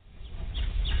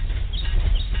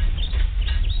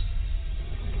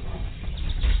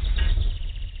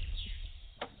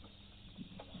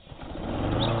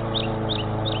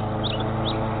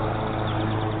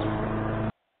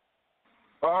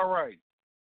 All right.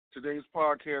 Today's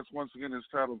podcast, once again, is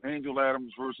titled Angel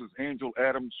Adams versus Angel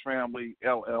Adams Family,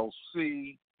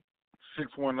 LLC,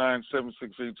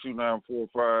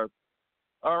 619-768-2945.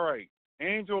 All right,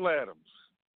 Angel Adams,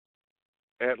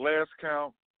 at last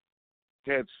count,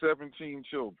 had 17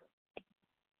 children.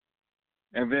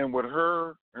 And then with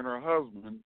her and her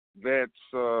husband, that's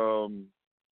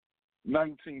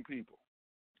 19 people.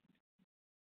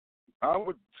 I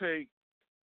would take,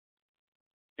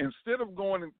 instead of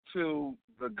going into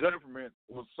the government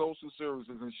or social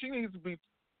services, and she needs to be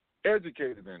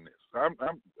educated in this. I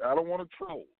don't want to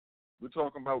troll. We're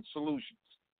talking about solutions.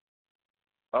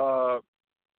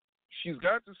 She's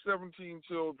got the 17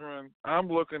 children. I'm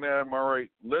looking at them, all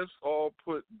right, let's all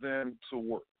put them to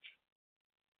work.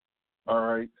 All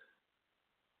right.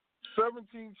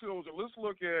 17 children. Let's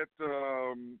look at,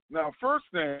 now, first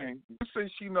thing, let's say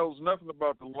she knows nothing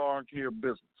about the lawn care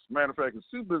business. Matter of fact, it's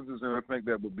two businesses, and I think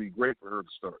that would be great for her to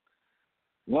start.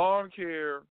 Lawn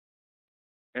care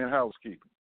and housekeeping.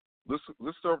 Let's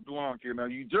start with the lawn care. Now,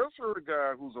 you just heard a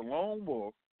guy who's a lone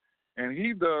wolf, and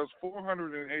he does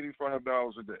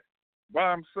 $485 a day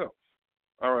by himself.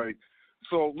 All right.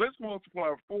 So let's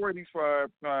multiply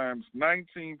 485 times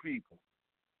 19 people.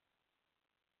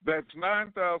 That's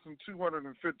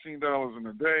 $9,215 in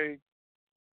a day,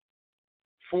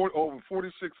 over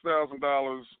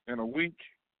 $46,000 in a week,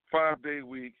 5-day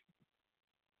week,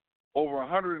 over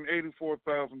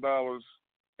 $184,000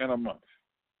 in a month.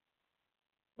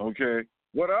 Okay?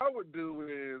 What I would do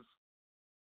is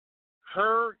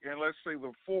her and let's say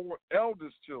the 4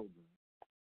 eldest children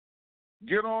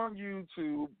get on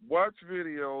YouTube, watch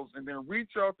videos, and then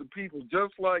reach out to people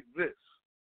just like this.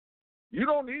 You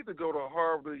don't need to go to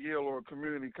Harvard, Yale, or a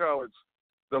community college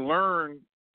to learn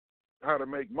how to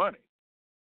make money.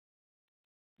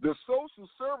 The social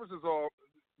services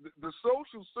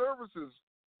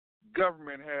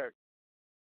government hack,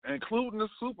 including the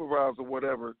supervisor,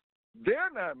 whatever, they're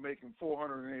not making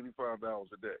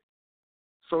 $485 a day.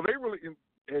 So they really,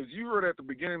 as you heard at the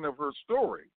beginning of her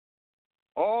story,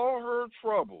 all her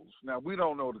troubles, now we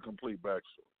don't know the complete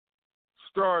backstory,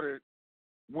 started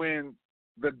when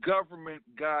the government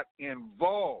got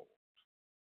involved.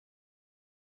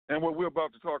 And what we're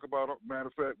about to talk about, matter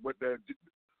of fact, with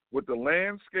the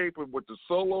landscaper, what the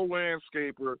solo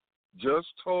landscaper just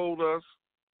told us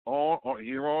on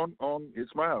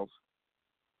It's My House,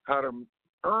 how to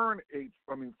earn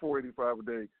 $485 a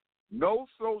day. No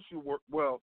social work.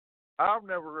 Well, I've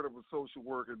never heard of a social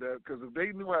worker that, because if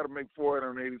they knew how to make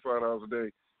 $485 a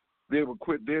day, they would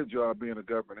quit their job being a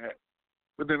government hack.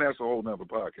 But then that's a whole nother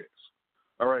podcast.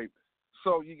 All right.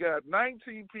 So you got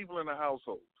 19 people in the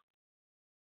household.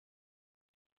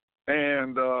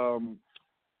 And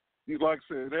like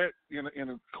I said, that in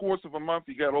the course of a month,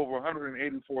 you got over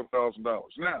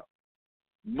 $184,000. Now,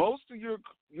 most of your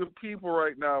people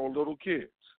right now are little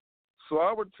kids. So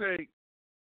I would take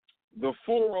the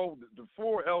four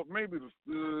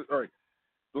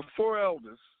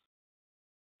eldest,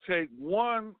 take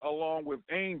one along with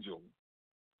Angel,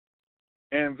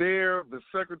 and they're the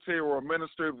secretary or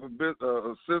administrative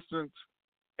assistants,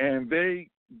 and they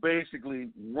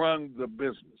basically run the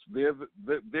business. They're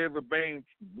the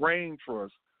brain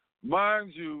trust.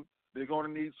 Mind you, they're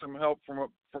going to need some help from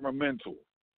a mentor.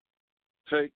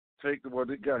 There's a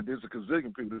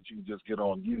gazillion people that you can just get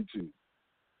on YouTube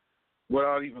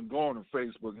without even going to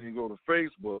Facebook. And you go to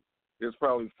Facebook, there's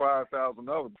probably 5,000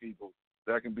 other people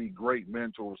that can be great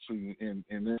mentors to you in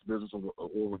this business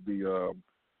or the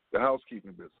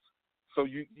housekeeping business. So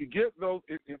you get those,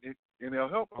 and they'll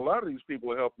help. A lot of these people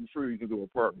will help you through. You can do a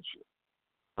partnership.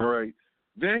 All right.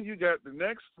 Then you got the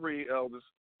next 3 elders.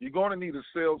 You're going to need a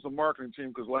sales and marketing team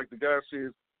because, like the guy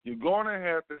says, you're going to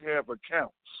have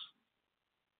accounts.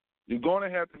 You're going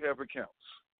to have accounts.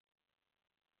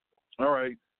 All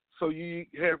right. So you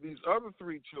have these other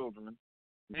 3 children.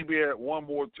 Maybe add one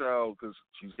more child because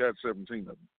she's got 17 of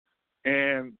them.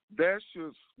 And that's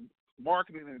just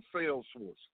marketing and sales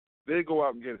force. They go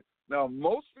out and get it. Now,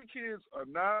 most of the kids are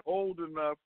not old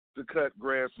enough to cut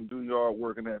grass and do yard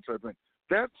work and that type of thing.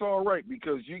 That's all right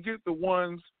because you get the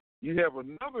ones, you have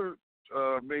another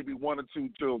maybe 1 or 2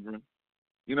 children.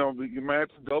 You know, you might have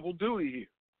to double duty here.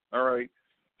 All right.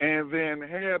 And then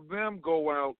have them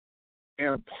go out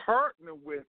and partner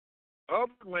with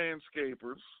other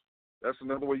landscapers. That's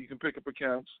another way you can pick up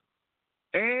accounts.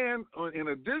 And in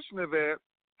addition to that,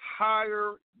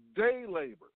 hire day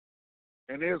labor.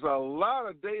 And there's a lot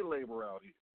of day labor out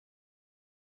here.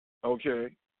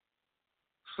 Okay?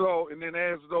 So, and then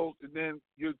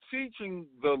you're teaching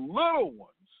the little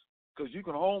ones, because you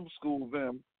can homeschool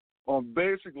them on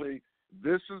basically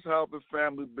this is how the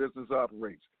family business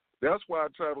operates. That's why I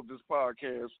titled this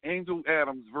podcast Angel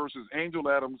Adams versus Angel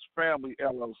Adams Family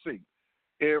LLC.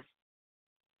 If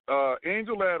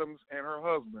Angel Adams and her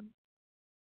husband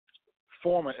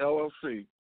form an LLC,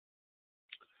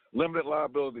 limited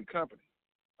liability company,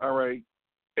 all right,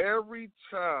 every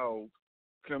child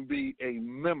can be a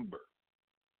member,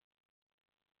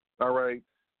 all right,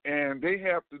 and they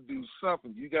have to do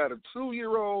something. You got a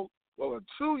 2-year-old, well,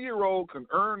 a 2-year-old can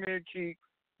earn their keep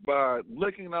by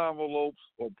licking envelopes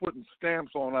or putting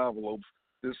stamps on envelopes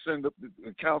to send up the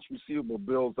accounts receivable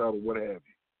bills out or what have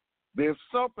you. There's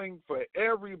something for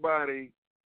everybody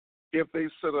if they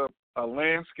set up a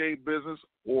landscape business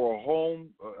or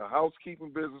a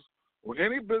housekeeping business or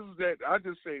any business that I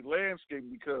just say landscaping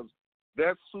because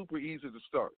that's super easy to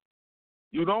start.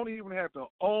 You don't even have to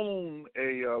own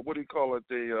a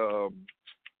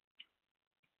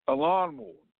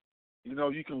lawnmower. You know,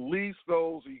 you can lease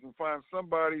those, or you can find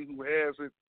somebody who has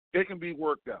it. It can be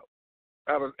worked out.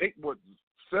 Out of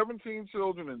 17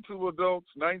 children and 2 adults,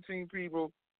 19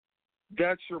 people,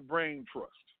 that's your brain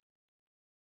trust.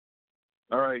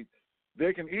 All right.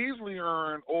 They can easily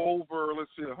earn over,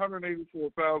 let's see,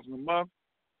 $184,000 a month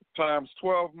times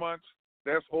 12 months.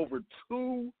 That's over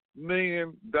 $2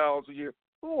 million a year.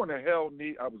 Who in the hell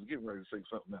I was getting ready to say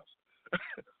something else.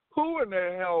 Who in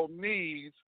the hell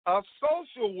needs a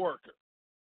social worker?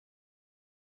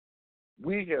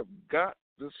 We have got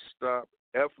to stop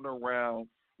effing around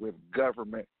with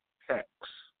government tax.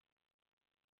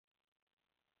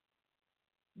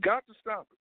 Got to stop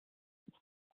it.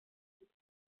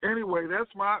 Anyway,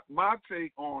 that's my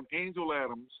take on Angel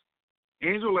Adams.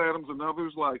 Angel Adams and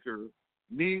others like her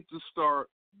need to start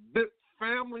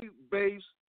family-based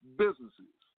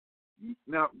businesses.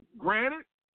 Now, granted,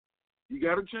 you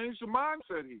got to change the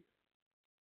mindset here.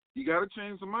 You got to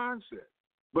change the mindset.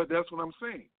 But that's what I'm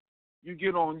saying. You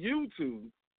get on YouTube,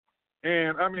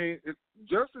 and I mean,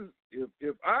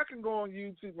 if I can go on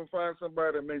YouTube and find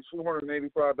somebody that makes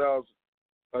 $485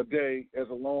 a day as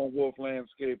a lone wolf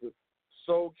landscaper,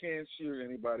 so can she or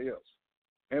anybody else.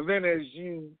 And then as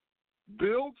you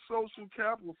build social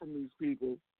capital from these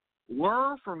people,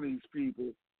 learn from these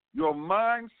people, your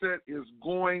mindset is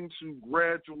going to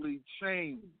gradually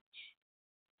change.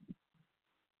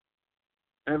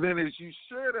 And then as you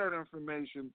share that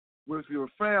information with your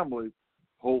family,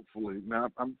 hopefully, now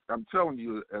I'm telling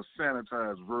you a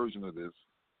sanitized version of this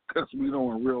because we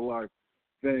know in real life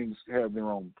things have their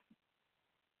own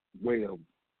way of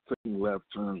taking left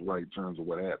turns, right turns, or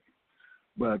what have you.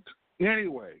 But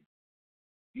anyway,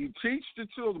 you teach the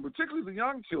children, particularly the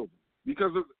young children,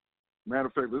 because matter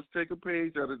of fact, let's take a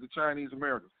page out of the Chinese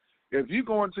Americans. If you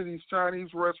go into these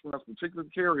Chinese restaurants, particularly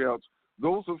carryouts,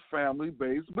 those are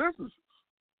family-based businesses.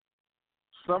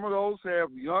 Some of those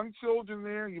have young children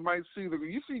there. You might see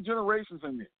you see generations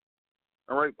in there.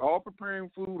 All right, all preparing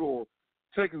food or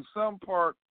taking some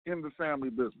part in the family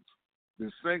business.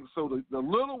 So the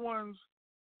little ones,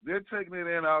 they're taking it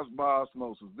in by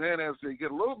osmosis. Then as they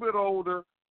get a little bit older,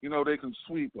 they can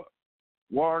sweep up,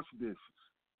 wash dishes,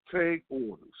 take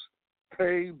orders,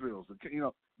 pay bills,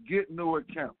 get new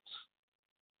accounts.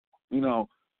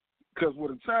 Because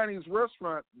with a Chinese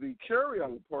restaurant, the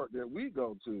carryout part that we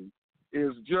go to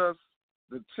is just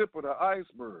the tip of the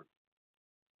iceberg.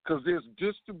 Because there's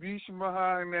distribution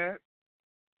behind that.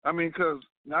 I mean, because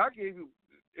now I gave you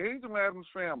Angel Adams'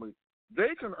 family,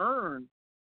 they can earn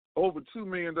over $2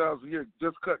 million a year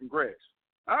just cutting grass.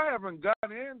 I haven't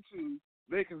gotten into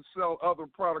they can sell other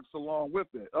products along with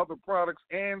it, other products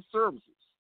and services.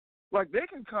 Like they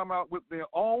can come out with their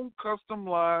own custom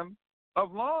line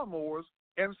of lawnmowers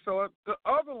and sell it to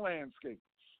other landscapers.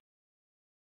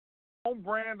 Own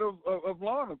brand of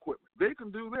lawn equipment. They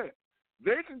can do that.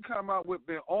 They can come out with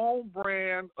their own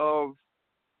brand of,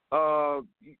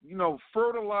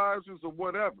 fertilizers or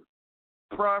whatever,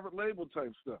 private label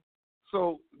type stuff.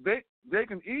 So they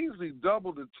can easily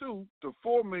double the 2 to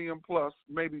 4 million plus,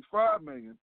 maybe 5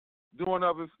 million, doing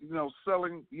other,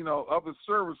 selling, other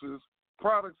services,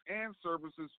 products and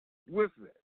services with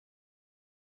that.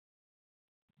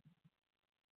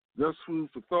 Just food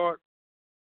for thought.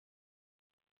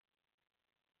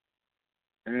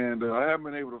 And I haven't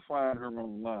been able to find her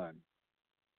online.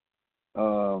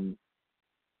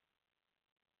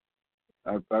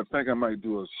 I think I might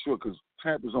do a short, because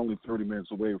Tampa's only 30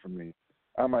 minutes away from me.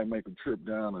 I might make a trip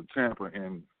down to Tampa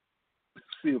and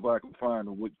see if I can find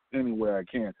her any way I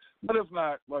can. But if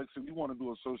not, like I said, we want to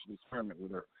do a social experiment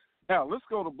with her. Now, let's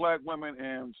go to black women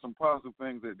and some positive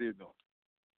things that they're doing.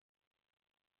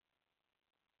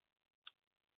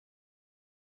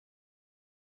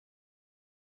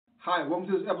 Hi, welcome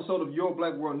to this episode of Your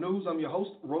Black World News. I'm your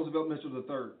host, Roosevelt Mitchell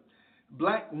III.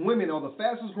 Black women are the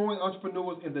fastest growing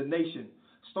entrepreneurs in the nation,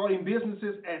 starting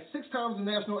businesses at 6 times the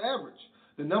national average.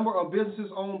 The number of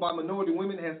businesses owned by minority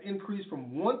women has increased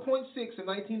from 1.6 in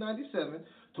 1997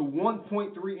 to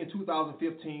 1.3 in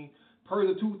 2015, per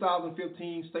the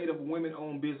 2015 State of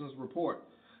Women-Owned Business Report.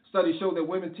 Studies show that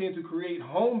women tend to create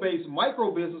home-based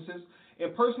micro-businesses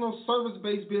and personal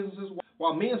service-based businesses,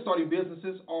 while men starting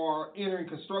businesses are entering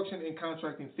construction and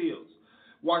contracting fields.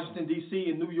 Washington, D.C.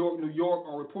 and New York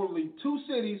are reportedly 2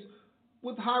 cities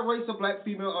with high rates of black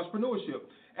female entrepreneurship.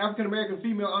 African-American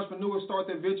female entrepreneurs start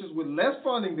their ventures with less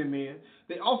funding than men.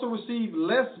 They also receive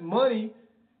less money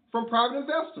from private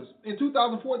investors. In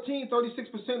 2014,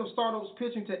 36% of startups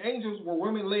pitching to angels were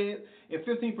women-led, and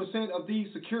 15% of these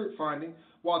secured funding,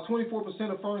 while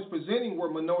 24% of firms presenting were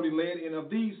minority-led, and of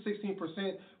these,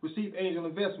 16% received angel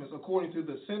investments, according to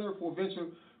the Center for Venture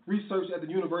Research at the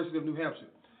University of New Hampshire.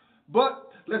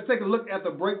 But let's take a look at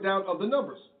the breakdown of the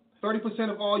numbers. 30%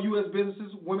 of all U.S.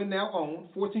 businesses women now own,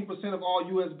 14% of all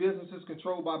U.S. businesses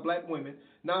controlled by black women,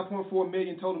 9.4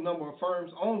 million total number of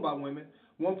firms owned by women,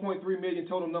 1.3 million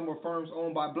total number of firms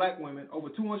owned by black women, over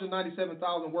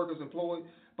 297,000 workers employed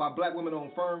by black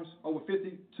women-owned firms, over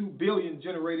 $52 billion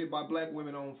generated by black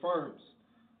women-owned firms.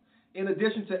 In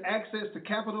addition to access to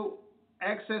capital,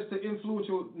 access to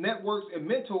influential networks and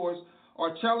mentors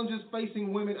are challenges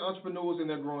facing women entrepreneurs in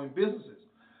their growing businesses.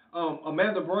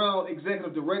 Amanda Brown,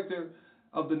 Executive Director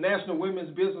of the National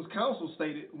Women's Business Council,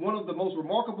 stated, "One of the most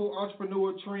remarkable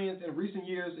entrepreneur trends in recent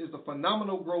years is the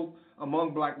phenomenal growth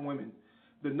among black women.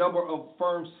 The number of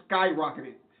firms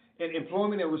skyrocketed, and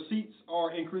employment and receipts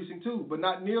are increasing too, but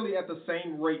not nearly at the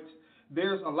same rate.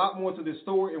 There's a lot more to this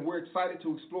story, and we're excited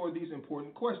to explore these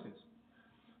important questions."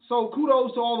 So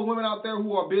kudos to all the women out there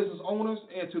who are business owners,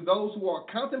 and to those who are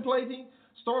contemplating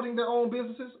starting their own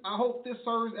businesses. I hope this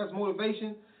serves as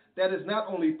motivation that is not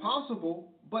only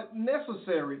possible, but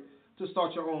necessary to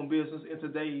start your own business in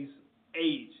today's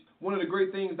age. One of the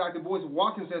great things Dr. Boyce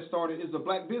Watkins has started is the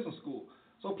Black Business School.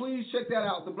 So please check that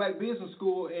out, the Black Business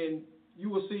School, and you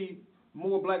will see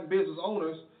more black business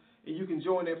owners, and you can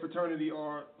join that fraternity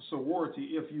or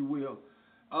sorority, if you will.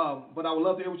 But I would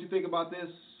love to hear what you think about this,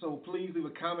 so please leave a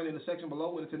comment in the section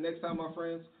below. And until next time, my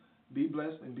friends, be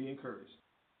blessed and be encouraged.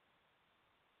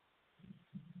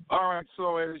 All right,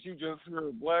 so as you just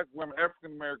heard, black women,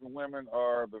 African-American women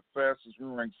are the fastest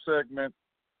growing segment,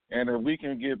 and if we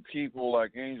can get people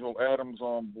like Angel Adams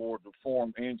on board to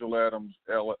form Angel Adams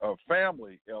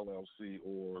Family LLC,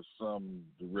 or some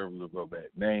derivative of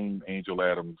that name, Angel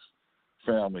Adams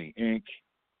Family Inc.,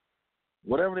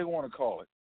 whatever they want to call it,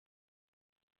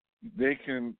 they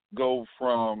can go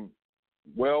from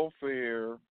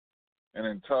welfare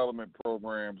and entitlement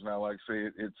programs. Now, like I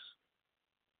say,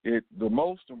 the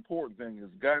most important thing is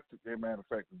got to, matter of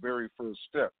fact, the very first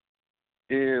step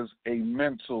is a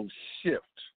mental shift.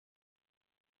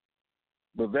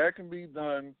 But that can be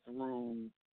done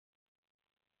through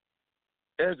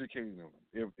educating them.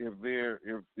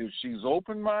 If she's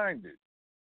open-minded,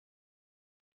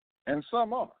 and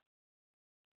some are,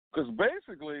 because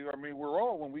basically, I mean, we're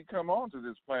all, when we come onto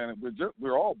this planet,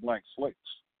 we're all blank slates.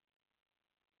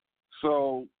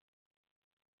 So,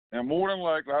 and more than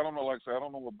likely, I don't know, like I said, I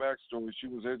don't know her backstory. She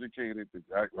was educated,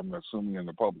 I'm assuming, in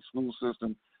the public school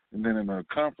system, and then in a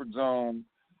comfort zone.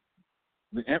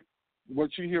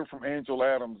 What you hear from Angel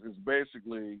Adams is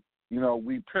basically,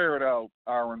 we parrot out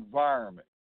our environment.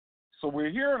 So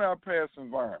we're here in our past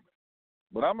environment.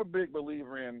 But I'm a big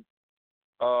believer in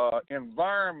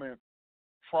environment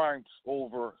triumphs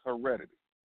over heredity.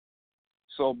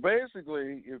 So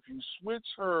basically, if you switch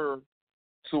her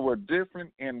to a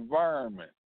different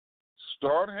environment,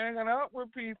 start hanging out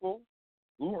with people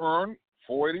who earn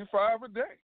 $4.85 a day.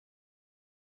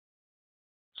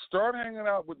 Start hanging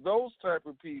out with those type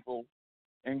of people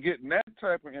and getting that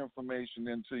type of information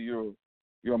into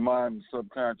your mind and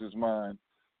subconscious mind.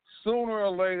 Sooner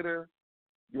or later,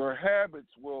 your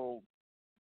habits will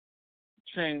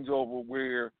change over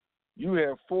where you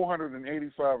have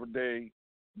 $485 a day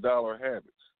habits.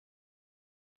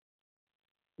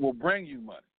 Will bring you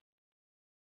money.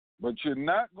 But you're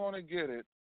not going to get it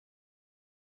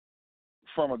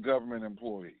from a government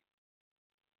employee.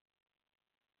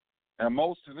 And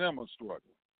most of them are struggling.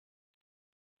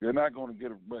 They're not going to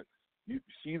get it, but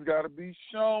she's got to be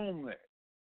shown that.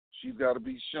 She's got to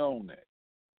be shown that.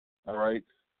 All right?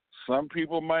 Some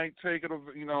people might take it,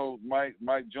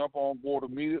 might jump on board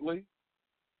immediately.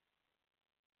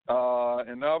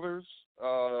 And others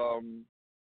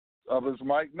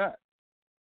might not.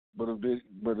 But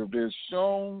if they're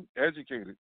shown,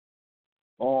 educated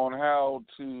on how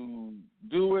to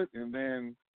do it, and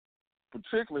then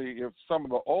particularly if some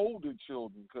of the older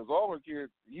children, because all the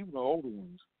kids, even the older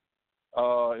ones,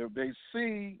 if they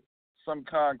see some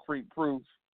concrete proof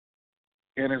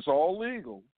and it's all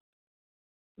legal,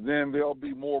 then they'll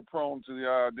be more prone to the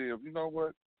idea of, you know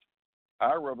what,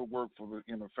 I'd rather work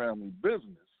in a family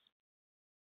business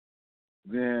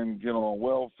than get on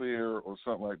welfare or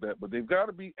something like that. But they've got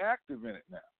to be active in it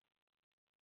now.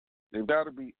 They've got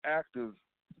to be active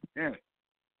in it.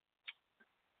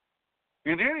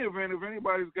 In any event, if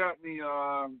anybody's got any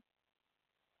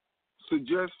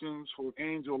suggestions for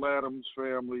Angel Adams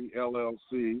Family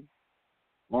LLC,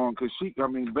 because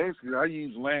basically I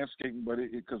use landscaping, but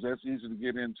because that's easy to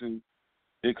get into.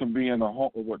 It can be in a home,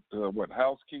 what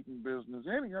housekeeping business,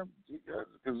 because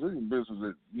it's a business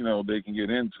that they can get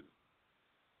into.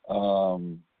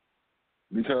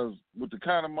 Because with the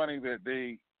kind of money that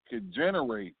they could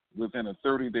generate within a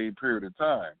 30-day period of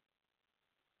time,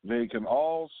 they can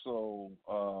also,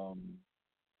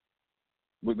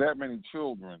 with that many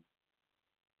children,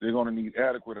 they're going to need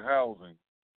adequate housing.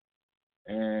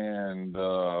 And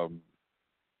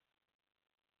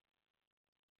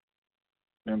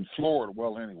in Florida,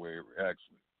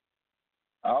 actually,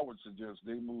 I would suggest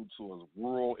they move to a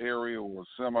rural area or a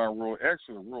semi-rural.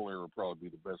 Actually, a rural area would probably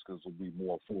be the best because it'll be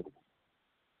more affordable.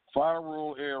 Find a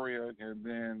rural area and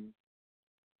then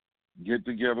get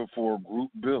together for a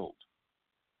group build.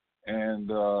 And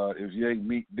if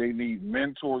they need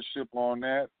mentorship on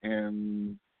that.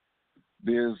 And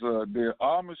there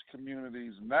are Amish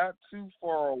communities not too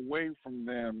far away from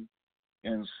them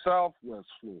in Southwest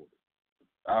Florida.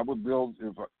 I would build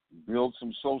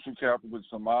some social capital with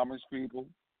some Amish people.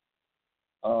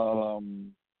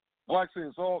 Like I say,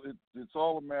 it's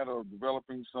all a matter of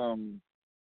developing some.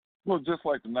 Well, just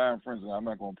like the 9 Friends, and I'm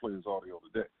not going to play this audio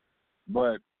today,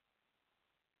 but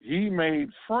he made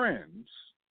friends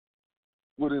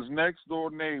with his next door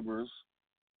neighbors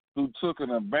who took an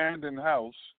abandoned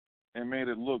house and made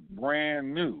it look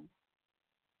brand new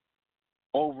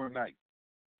overnight.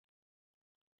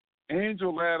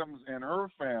 Angel Adams and her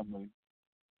family,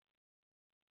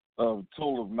 a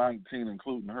total of 19,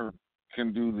 including her,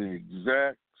 can do the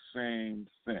exact same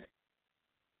thing.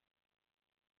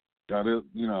 Now,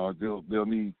 they'll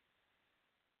need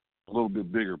a little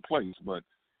bit bigger place, but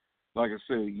like I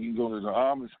say, you can go to the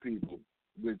Amish people,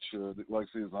 which, like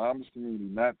I say, is an Amish community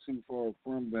not too far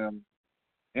from them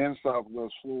in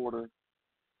Southwest Florida.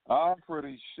 I'm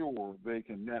pretty sure they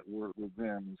can network with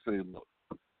them and say, look,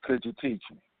 could you teach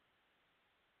me?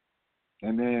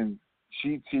 And then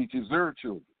she teaches their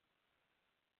children.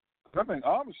 I think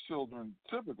Amish children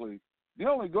typically, they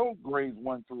only go grades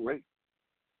 1 through 8.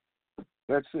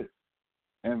 That's it.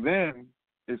 And then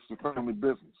it's the family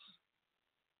business.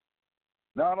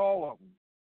 Not all of them,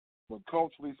 but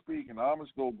culturally speaking,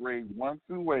 Amish go grades 1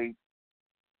 through 8.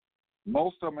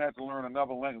 Most of them have to learn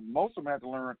another language. Most of them have to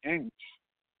learn English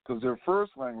because their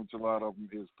first language, a lot of them,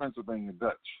 is Pennsylvania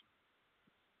Dutch.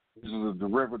 This is a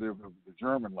derivative of the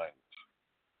German language.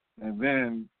 And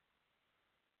then,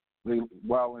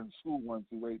 while in school 1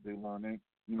 through 8, they learn,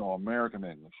 American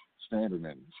English, standard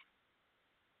English.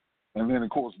 And then, of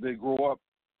course, they grow up,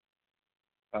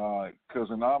 because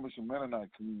in Amish and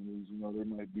Mennonite communities, there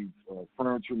might be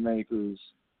furniture makers,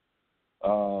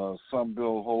 some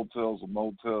build hotels or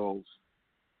motels.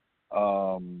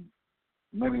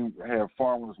 Many have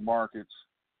farmers markets.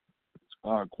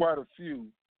 Quite a few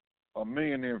are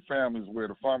millionaire families where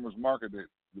the farmers market,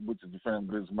 which is the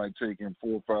family business, might take in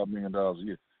 $4 or $5 million a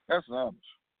year. That's Amish.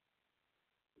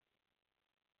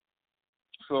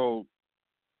 So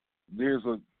there's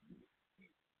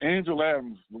Angel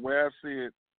Adams, the way I see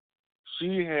it,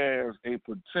 she has a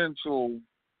potential,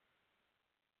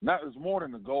 it's more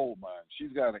than a gold mine.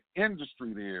 She's got an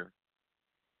industry there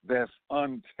that's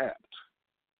untapped.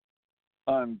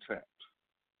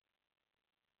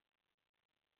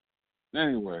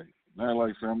 Anyway, now,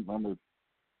 like I said,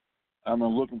 I'm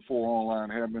looking for her online.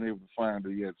 Haven't been able to find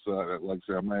her yet. So, like I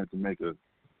said, I might have to make a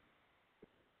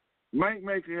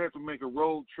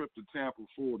road trip to Tampa,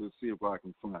 Florida, to see if I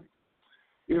can find her.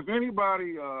 If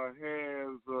anybody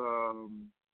has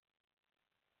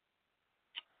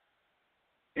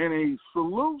any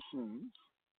solutions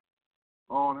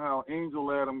on how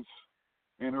Angel Adams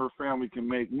and her family can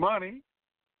make money,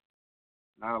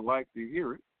 I'd like to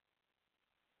hear it.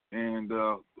 And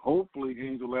hopefully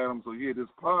Angel Adams will hear this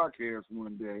podcast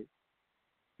one day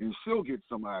and she'll get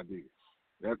some ideas.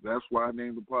 That's why I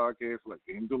named the podcast like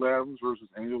Angel Adams versus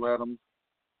Angel Adams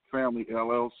Family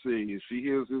LLC. If she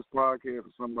hears this podcast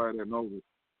or somebody that knows it,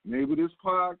 maybe this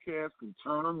podcast can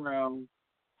turn around.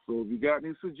 So if you got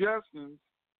any suggestions,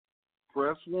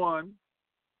 press 1.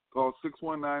 Call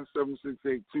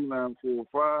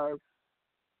 619-768-2945.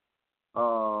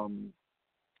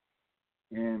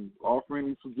 And offer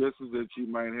any suggestions that you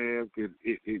might have.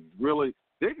 It really,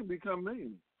 they can become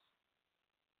millionaires.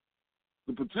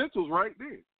 The potential's right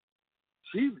there.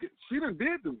 She done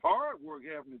did the hard work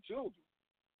having the children.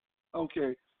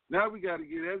 Okay, now we got to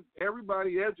get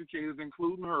everybody educated,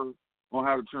 including her, on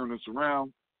how to turn this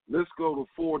around. Let's go to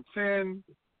 410.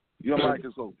 Your mic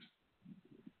is open.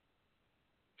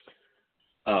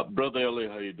 Brother Ellie,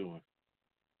 how you doing?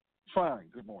 Fine.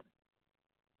 Good morning.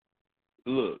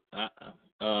 Look,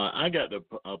 I got to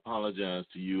apologize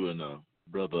to you and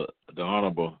brother, the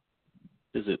Honorable.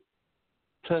 Is it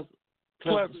Pleasant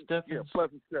Stephens? Yeah,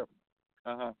 Pleasant Stephens.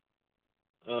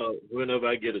 Whenever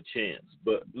I get a chance.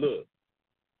 But look,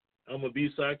 I'm gonna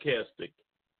be sarcastic,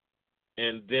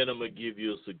 and then I'm gonna give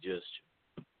you a suggestion.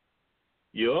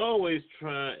 You always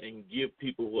try and give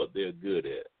people what they're good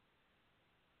at.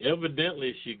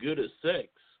 Evidently, she's good at sex,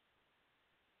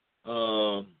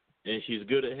 and she's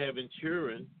good at having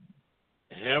children.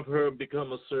 Have her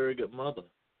become a surrogate mother.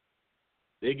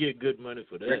 They get good money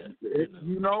for that.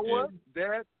 You know what?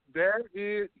 That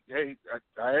is, hey,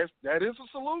 that is a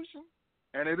solution,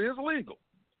 and it is legal.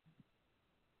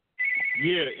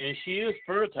 Yeah, and she is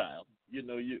fertile. You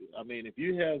know, if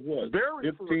you have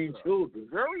Very 15 fertile. children.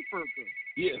 Very fertile.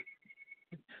 Yeah.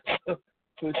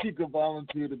 So she could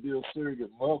volunteer to be a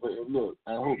surrogate mother. And look,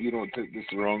 I hope you don't take this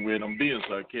the wrong way, and I'm being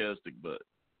sarcastic, but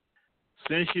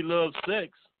since she loves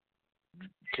sex,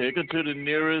 take her to the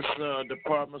nearest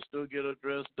department store, get her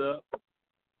dressed up,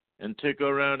 and take her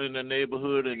around in the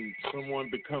neighborhood, and someone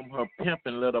become her pimp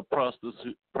and let her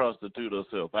prostitute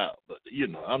herself out. But,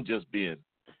 I'm just being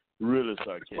really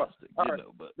sarcastic, Right.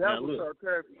 But that now was look.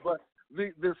 sarcastic. But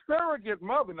the surrogate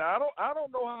mother, now I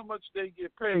don't know how much they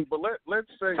get paid, but let's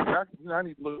say I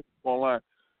need to look online.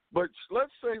 But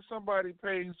let's say somebody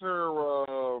pays her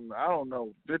I don't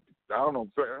know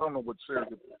what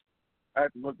surrogate. I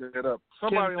have to look that up.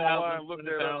 Somebody online looked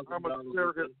at how much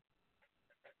surrogate.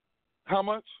 How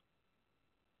much?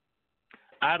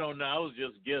 I don't know. I was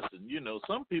just guessing.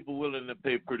 Some people willing to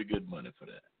pay pretty good money for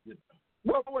that.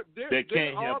 Well, they can't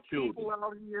there have are children. people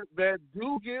out here that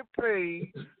do get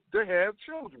paid to have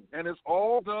children, and it's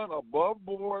all done above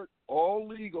board, all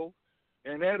legal,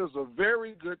 and that is a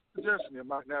very good suggestion. It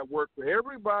might not work for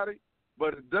everybody,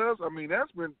 but it does.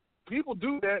 That's been people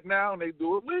do that now, and they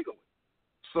do it legally.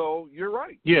 So you're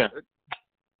right. Yeah,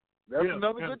 that's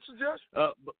another good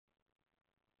suggestion.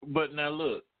 But now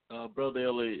look, Brother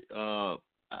Ellie,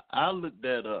 I looked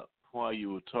that up while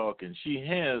you were talking. She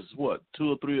has, 2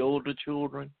 or 3 older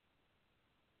children?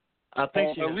 I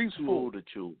think she has at least 2 4 older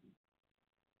children.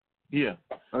 Yeah.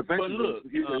 I think but look,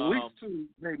 at least 2,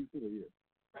 maybe 4,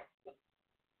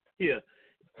 yeah.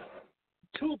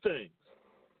 2 things.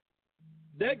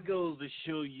 That goes to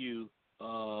show you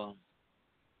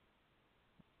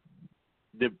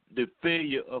the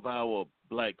failure of our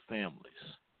black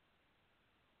families.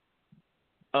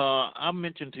 I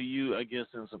mentioned to you, I guess,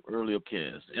 in some earlier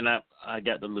casts, and I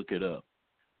got to look it up.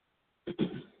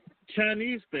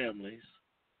 Chinese families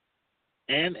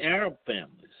and Arab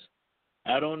families.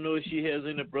 I don't know if she has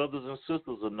any brothers and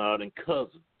sisters or not, and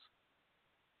cousins.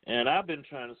 And I've been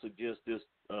trying to suggest this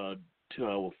to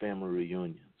our family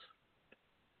reunions.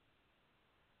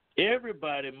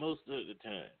 Everybody, most of the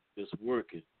time, is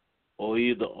working or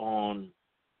either on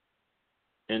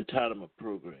entitlement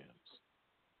programs.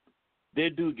 They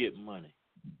do get money.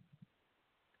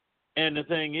 And the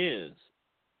thing is,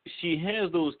 she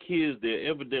has those kids there.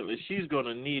 Evidently, she's going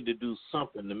to need to do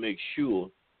something to make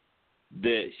sure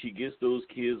that she gets those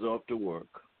kids off to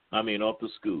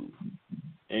school,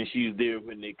 and she's there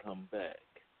when they come back.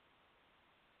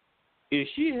 If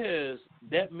she has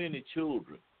that many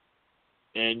children,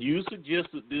 and you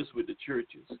suggested this with the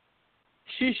churches,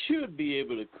 she should be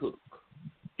able to cook.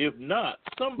 If not,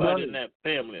 somebody in that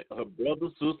family, her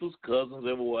brothers, sisters, cousins,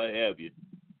 what have you,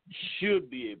 should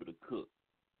be able to cook.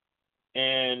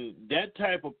 And that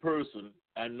type of person,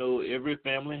 I know every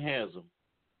family has them,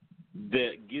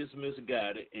 that gets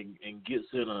misguided and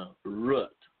gets in a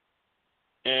rut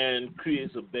and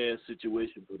creates a bad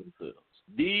situation for themselves.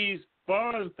 These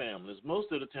foreign families,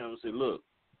 most of the time, say, look,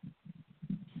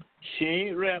 she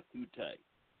ain't wrapped too tight,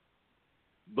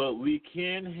 but we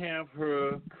can have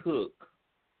her cook,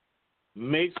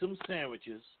 make some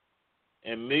sandwiches,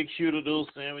 and make sure that those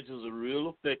sandwiches are real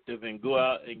effective, and go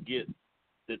out and get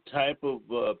the type of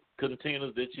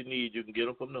containers that you need. You can get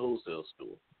them from the wholesale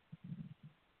store.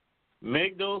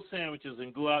 Make those sandwiches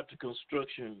and go out to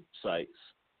construction sites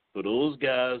for those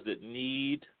guys that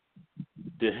need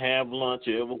to have lunch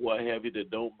or what have you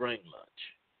that don't bring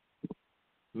lunch.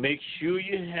 Make sure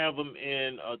you have them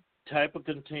in a type of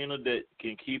container that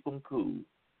can keep them cool.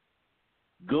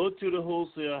 Go to the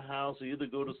wholesale house, or either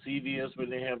go to CVS when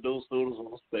they have those sodas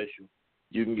on special.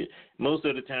 You can get, most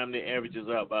of the time, the average is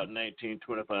out about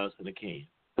 19.25 cents a can.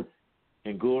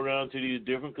 And go around to these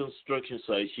different construction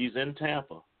sites. She's in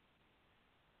Tampa.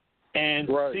 And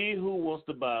see who wants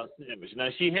to buy a sandwich. Now,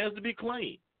 she has to be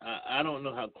clean. I don't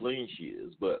know how clean she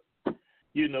is, but,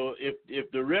 you know, if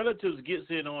the relatives gets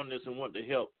in on this and want to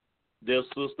help their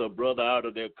sister or brother out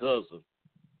of their cousin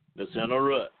that's in a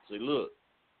rut, say, look,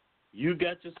 you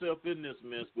got yourself in this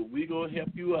mess, but we're going to help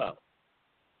you out.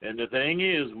 And the thing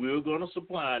is, we're going to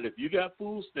supply it. If you got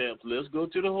food stamps, let's go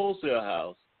to the wholesale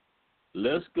house.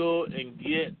 Let's go and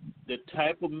get the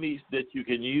type of meats that you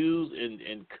can use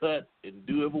and cut and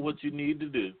do what you need to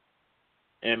do,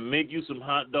 and make you some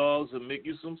hot dogs and make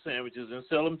you some sandwiches and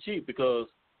sell them cheap, because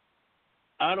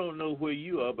I don't know where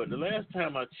you are, but the last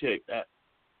time I checked,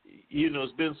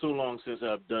 it's been so long since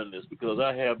I've done this, because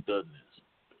I have done this.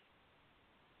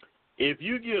 If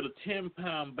you get a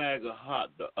 10-pound bag of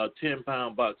a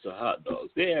 10-pound box of hot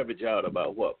dogs, they average out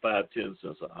about, 5-10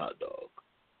 cents a hot dog.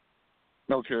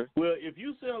 Okay. Well, if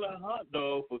you sell a hot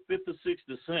dog for 50,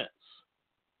 60 cents,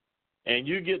 and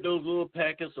you get those little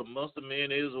packets of mustard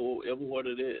mayonnaise or whatever what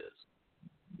it is,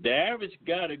 the average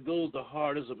guy that goes to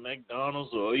Hardee's or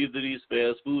McDonald's or either of these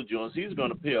fast food joints, he's going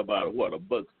to pay about,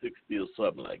 $1.60 or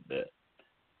something like that.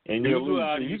 And you go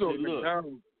out and you say, look,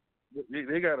 McDonald's,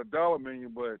 they got a dollar menu,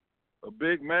 but a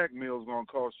Big Mac meal is going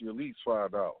to cost you at least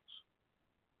 $5.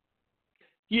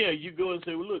 Yeah, you go and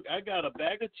say, well, look, I got a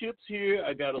bag of chips here,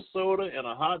 I got a soda and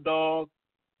a hot dog,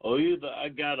 or either I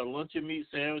got a luncheon meat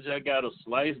sandwich, I got a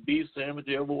sliced beef sandwich,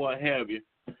 whatever, what have you.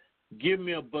 Give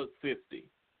me $1.50.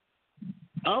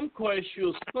 I'm quite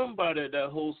sure somebody at that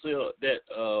wholesale, that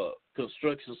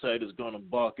construction site is going to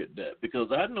balk at that,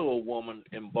 because I know a woman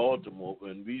in Baltimore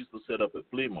when we used to set up at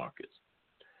flea markets.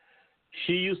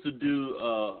 She used to do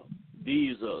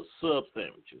these sub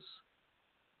sandwiches.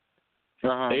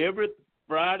 Every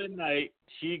Friday night,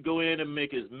 she'd go in and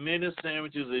make as many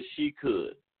sandwiches as she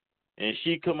could. And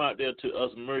she'd come out there to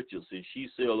us merchants, and she'd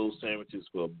sell those sandwiches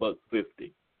for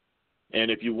 $1.50.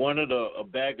 And if you wanted a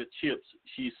bag of chips,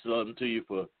 she'd sell them to you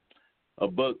for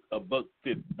 $2.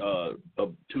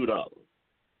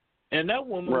 And that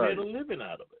woman made a living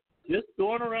out of it. Just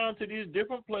going around to these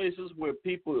different places where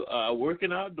people are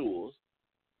working outdoors.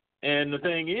 And the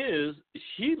thing is,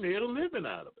 she made a living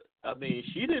out of it. I mean,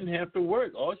 she didn't have to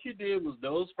work. All she did was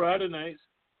those Friday nights,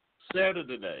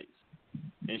 Saturday nights,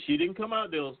 and she didn't come out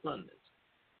there on Sundays.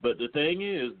 But the thing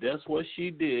is, that's what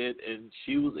she did, and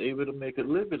she was able to make a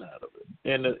living out of it.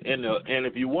 And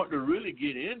if you want to really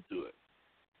get into it,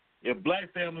 if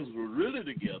black families were really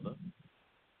together,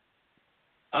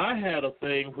 I had a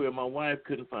thing where my wife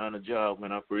couldn't find a job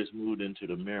when I first moved into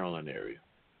the Maryland area.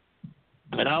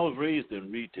 And I was raised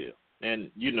in retail.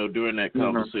 And, during that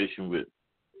conversation with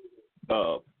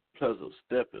Pleasant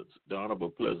Steffens, the Honorable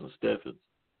Pleasant Steffens,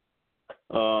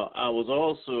 I was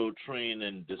also trained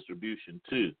in distribution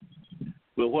too.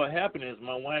 But what happened is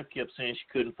my wife kept saying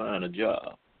she couldn't find a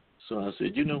job. So I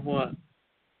said, you know what?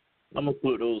 I'm going to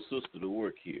put old sister to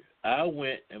work here. I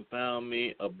went and found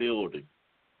me a building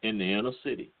in the inner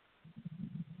city.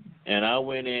 And I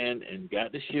went in and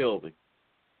got the shelving.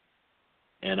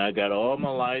 And I got all my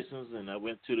license, and I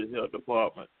went to the health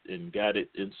department and got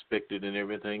it inspected and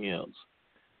everything else.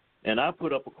 And I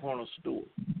put up a corner store.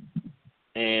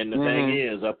 And the thing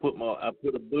is, I put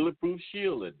a bulletproof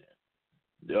shield in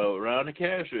there around the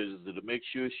cash register to make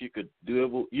sure she could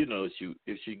do it.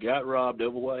 If she got robbed,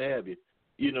 ever what have you,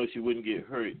 she wouldn't get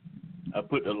hurt. I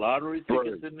put the lottery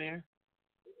tickets in there.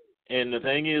 And the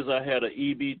thing is, I had an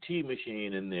EBT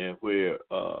machine in there where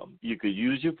you could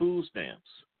use your food stamps.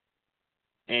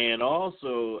 And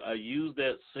also, I used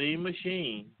that same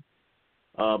machine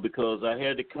because I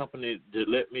had the company that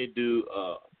let me do,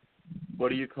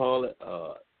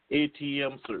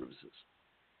 ATM services.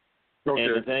 Okay.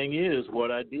 And the thing is,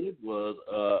 what I did was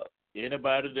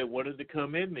anybody that wanted to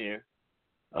come in there,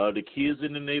 the kids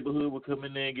in the neighborhood would come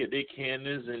in there and get their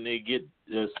candies and they get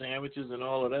sandwiches and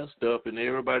all of that stuff. And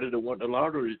everybody that wanted the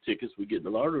lottery tickets would get the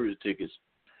lottery tickets.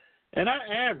 And I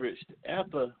averaged,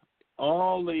 after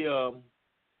all the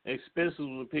expenses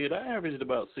were paid, I averaged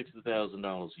about $60,000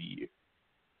 a year.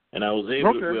 And I was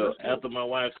able to, after my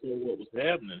wife saw what was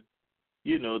happening,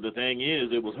 the thing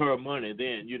is, it was her money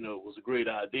then, it was a great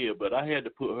idea, but I had to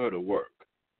put her to work.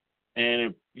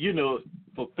 And,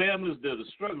 for families that are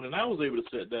struggling, I was able to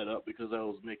set that up because I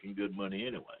was making good money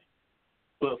anyway.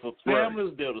 But for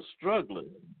families that are struggling,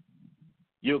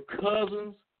 your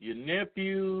cousins, your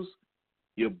nephews,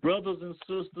 your brothers and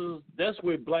sisters, that's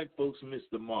where black folks miss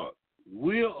the mark.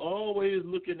 We're always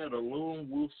looking at a lone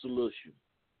wolf solution.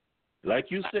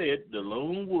 Like you said, the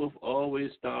lone wolf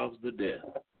always starves to death.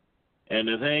 And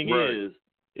the thing is,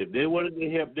 if they wanted to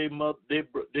help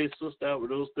their sister out with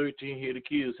those 13-headed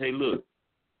kids, hey, look,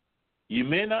 you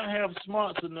may not have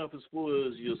smarts enough as far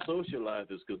as your social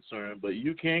life is concerned, but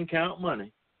you can count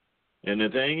money. And the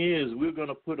thing is, we're going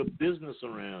to put a business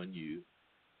around you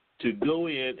to go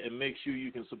in and make sure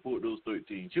you can support those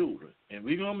 13 children. And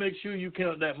we're going to make sure you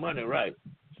count that money right.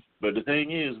 But the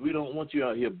thing is, we don't want you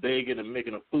out here begging and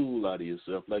making a fool out of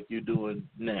yourself like you're doing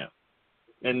now.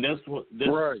 And that's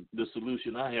the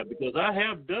solution I have, because I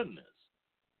have done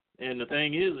this. And the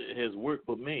thing is, it has worked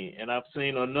for me. And I've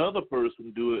seen another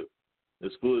person do it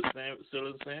as far as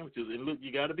selling sandwiches. And look,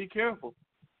 you got to be careful,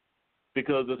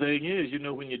 because the thing is,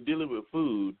 when you're dealing with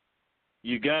food,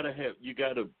 you gotta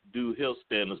do health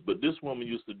standards. But this woman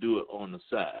used to do it on the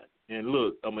side. And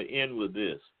look, I'm gonna end with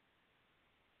this.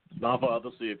 My father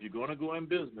said, if you're gonna go in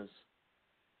business,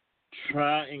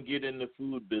 try and get in the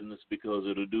food business, because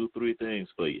it'll do three things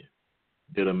for you.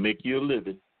 It'll make you a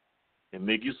living and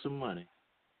make you some money.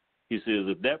 He says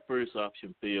if that first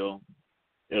option fails,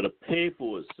 it'll pay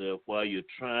for itself while you're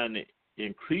trying to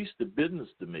increase the business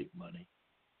to make money.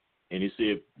 And he said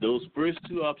if those first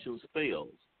two options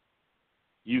fails,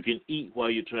 you can eat while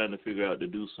you're trying to figure out to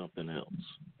do something else.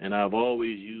 And I've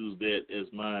always used that as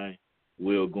my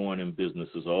way of going in business.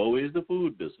 Is always the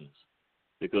food business.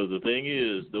 Because the thing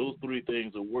is, those three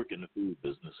things are work in the food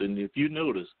business. And if you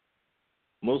notice,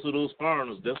 most of those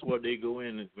foreigners, that's what they go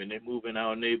in. When they move in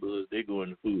our neighborhoods, they go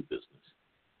in the food business.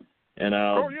 And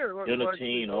I'll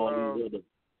entertain all these other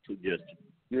suggestions.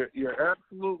 You're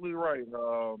absolutely right.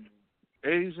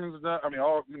 Asians done.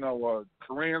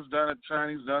 Koreans done it,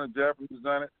 Chinese done it, Japanese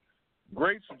done it.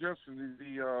 Great suggestion.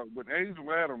 With Angel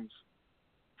Adams,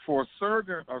 for a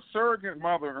surrogate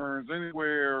mother earns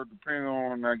anywhere, depending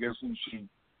on I guess who she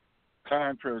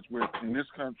contracts with in this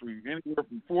country, anywhere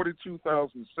from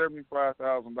 $42,000 to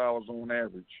 $75,000 on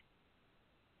average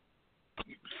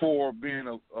for being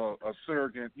a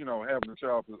surrogate. Having a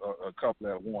child with a couple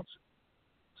that wants it.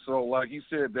 So, like he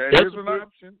said, that is an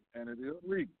option, and it is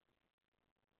legal.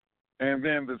 And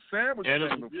then the sandwich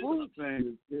thing, the food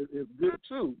thing is good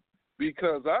too,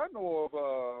 because I know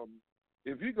of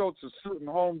if you go to certain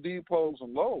Home Depots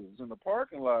and Lowe's in the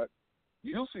parking lot,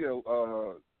 you'll see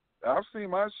I've seen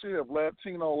my share of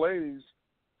Latino ladies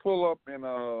pull up in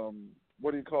a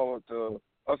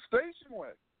station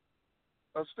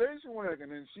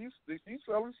wagon, and she's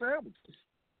selling sandwiches,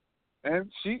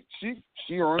 and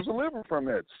she earns a living from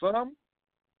that. Some,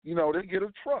 they get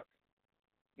a truck,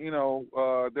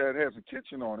 that has a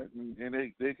kitchen on it, and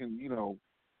they can,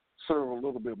 serve a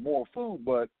little bit more food.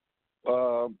 But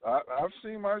I've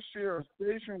seen my share of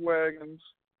station wagons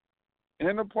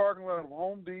in the parking lot of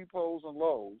Home Depots and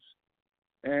Lowe's,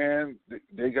 and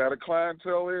they got a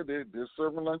clientele there. They're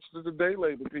serving lunch to the day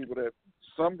labor people that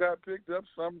some got picked up,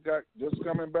 some got just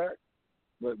coming back,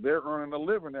 but they're earning a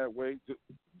living that way,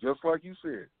 just like you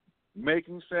said,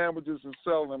 making sandwiches and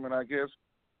selling them. And I guess,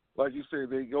 like you said,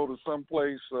 they go to some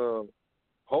place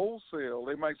wholesale.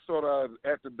 They might start out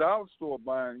at the dollar store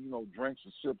buying, drinks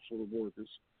and chips for the workers,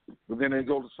 but then they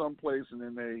go to some place and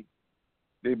then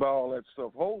they buy all that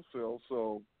stuff wholesale,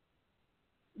 so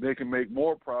they can make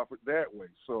more profit that way.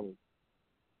 So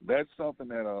that's something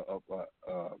that a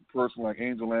person like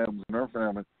Angel Adams and her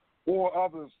family, or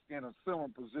others in a similar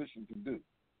position, can do.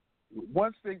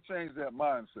 Once they change that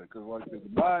mindset, because like the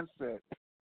mindset,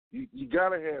 you got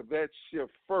to have that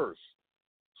shift first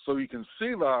so you can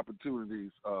see the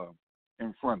opportunities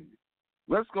in front of you.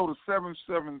 Let's go to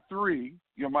 773.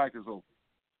 Your mic is open.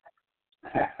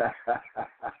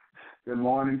 Good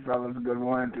morning, fellas. Good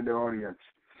morning to the audience.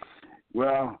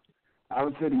 Well, I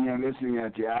was sitting here listening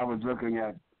at you. I was looking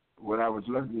at what I was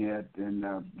looking at and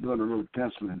doing a little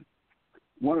testing.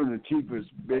 One of the cheapest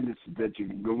businesses that you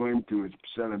can go into is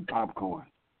selling popcorn.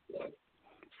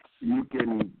 You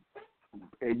don't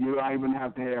even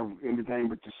have to have anything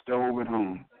but your stove at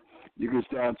home. You can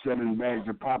start selling bags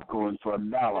of popcorn for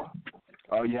 $1.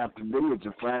 All you have to do is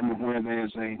to find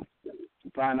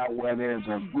out where there's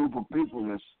a group of people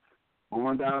that's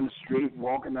going down the street,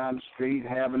 walking down the street,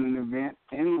 having an event,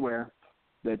 anywhere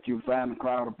that you find a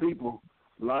crowd of people.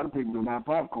 A lot of people buy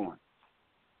popcorn.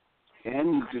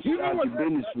 And you just start your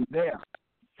business from there.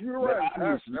 You're right.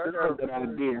 That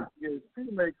idea. Yeah, she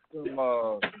makes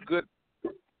some good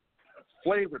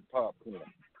flavored popcorn.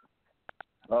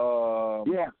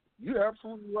 Yeah. You're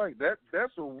absolutely right.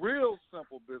 That's a real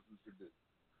simple business to do.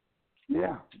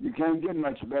 Yeah, you can't get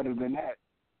much better than that.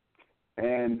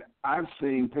 And I've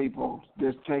seen people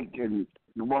just take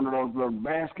one of those little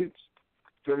baskets,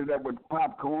 fill it up with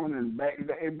popcorn, and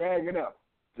bag it up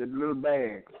to little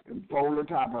bags and fold the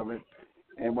top of it.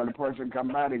 And when the person come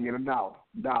by, they get $1.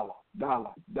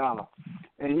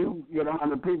 And you get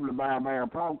 100 people to buy a bag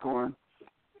of popcorn,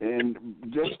 and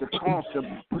just the cost of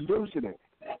producing it,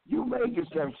 you make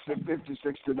yourself $50,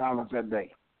 $60 that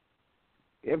day.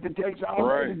 If it takes all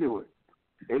day to do it,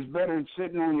 it's better than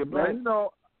sitting on your butt. You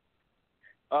know,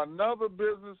 another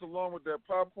business along with that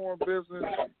popcorn business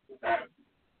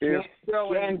is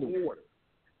selling water.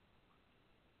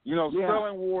 You know,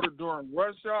 selling water during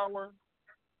rush hour.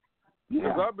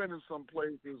 Because I've been in some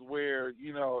places where,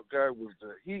 you know,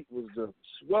 the heat was just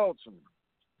sweltering.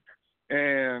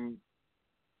 And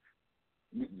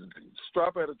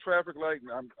stop at a traffic light,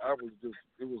 and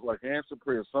it was like answer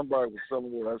prayer. Somebody was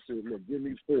selling water. I said, look, give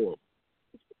me 4.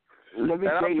 Let me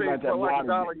tell you about that water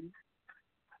deal.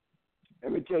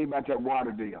 Let me tell you about that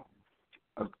water deal.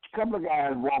 A couple of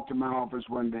guys walked in my office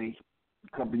one day a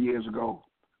couple of years ago,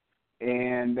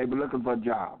 and they were looking for a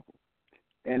job.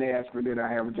 And they asked me, did I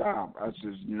have a job? I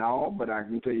said, no, but I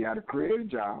can tell you how to create a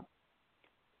job.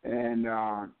 And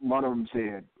one of them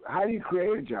said, how do you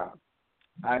create a job?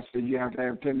 I said, you have to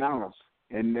have $10.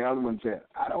 And the other one said,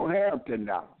 I don't have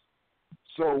 $10.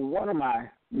 So one of my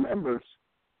members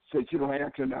said, you don't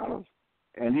have $10?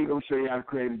 And he going to show you how to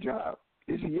create a job.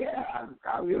 He said, yeah,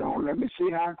 let me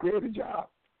see how I create a job.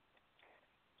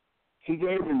 He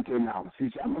gave him $10.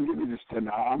 He said, I'm going to give you this $10.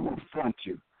 I'm going to front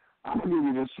you. I'm going to give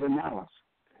you this $10.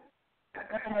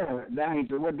 Now he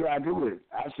said, what do I do with it?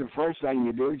 I said, first thing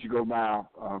you do is you go buy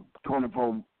a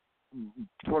 24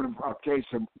 case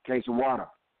of water.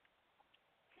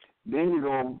 Then you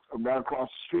go right across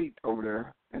the street over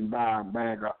there and buy a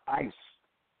bag of ice.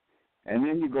 And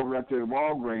then you go right to the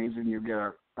Walgreens and you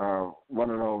get one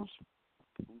of those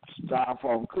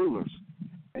styrofoam coolers.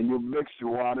 And you mix the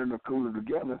water and the cooler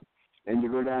together. And you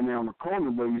go down there on the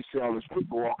corner where you see all these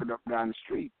people walking up down the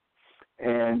street.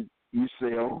 And you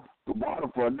sell the water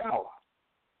for $1.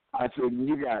 I said,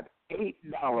 you got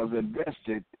 $8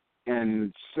 invested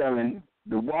in selling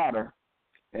the water,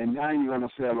 and now you're going to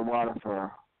sell the water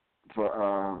for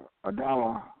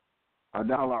 $1 a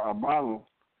bottle.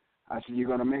 I said, you're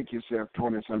going to make yourself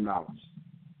 $20-some.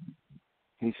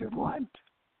 He said, what?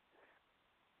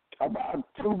 About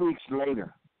 2 weeks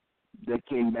later, they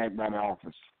came back by the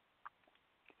office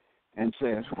and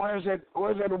says, where's that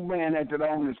old man that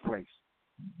owned this place?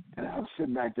 And I was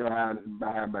sitting back there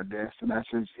behind my desk, and I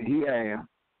said, here I am.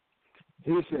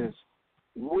 He says,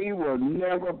 we will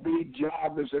never be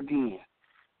jobless again.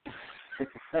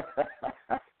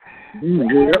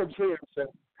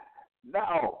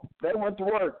 No, they went to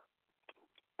work,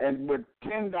 and with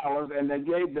 $10, and they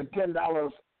gave the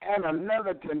 $10 and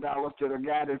another $10 to the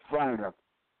guy that fronted them.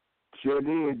 Sure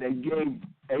did. They gave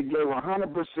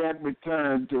 100%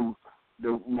 return to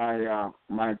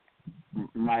my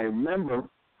member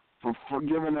for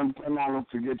giving them $10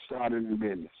 to get started in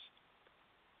business.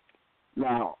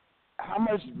 Now, how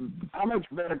much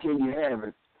better can you have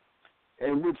it?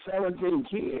 And with 17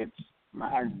 kids,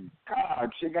 my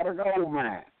God, she got a gold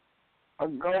mine.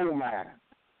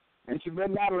 And she's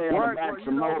been not only on the back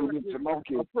some more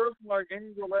kids. A person like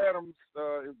Angel Adams,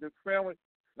 this family.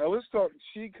 Now let's talk.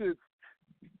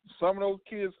 Some of those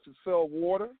kids could sell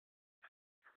water.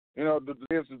 You know,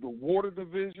 there's the water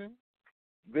division.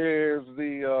 There's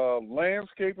the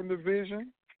landscaping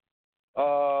division.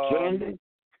 Candy.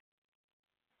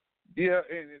 Yeah,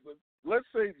 and let's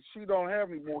say she don't have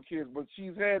any more kids, but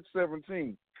she's had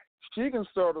 17. She can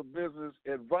start a business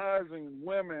advising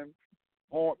women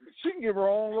on. She can give her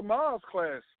own Lamaze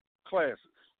classes.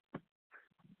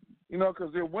 You know,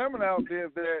 because there are women out there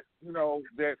that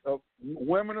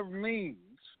women of means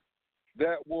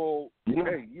that will.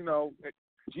 Hey, you know,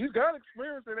 she's got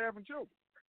experience in having children.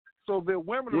 So there are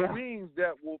women of means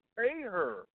that will pay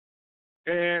her.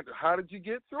 And how did you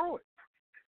get through it?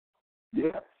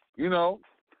 Yeah. You know,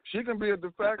 she can be a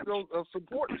de facto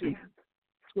support team.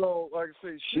 So, like I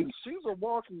say, she's a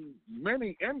walking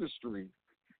mini industry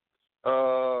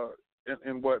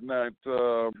and whatnot.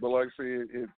 But like I say,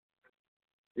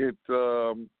 it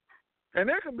and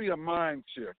there can be a mind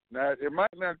shift. Now, it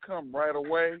might not come right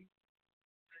away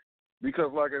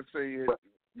because, like I say,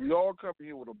 we all come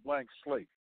here with a blank slate.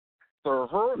 So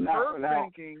her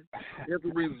thinking is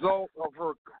a result of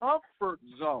her comfort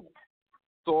zone.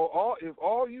 So if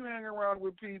all you hang around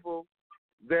with people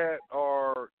that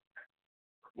are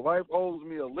life owes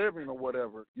me a living or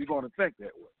whatever, you're going to think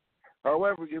that way.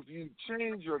 However, if you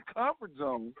change your comfort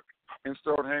zone and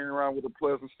start hanging around with the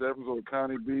Pleasant Stephens or the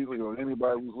Connie Beasley or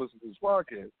anybody who's listening to this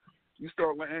podcast, you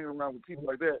start hanging around with people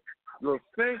like that, your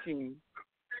thinking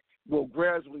will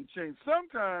gradually change.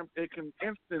 Sometimes it can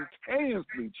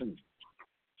instantaneously change.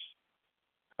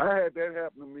 I had that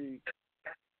happen to me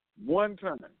one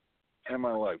time in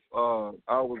my life.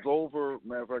 I was over,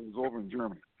 matter of fact, I was over in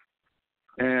Germany.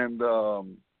 And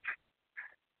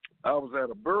I was at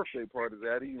a birthday party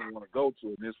that I didn't even want to go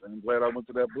to. And I'm glad I went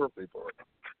to that birthday party.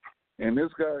 And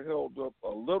this guy held up a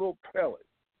little pellet.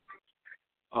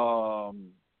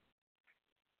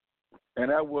 And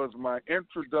that was my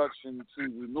introduction to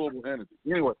renewable energy.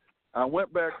 Anyway, I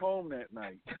went back home that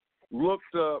night,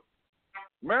 looked up.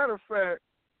 Matter of fact,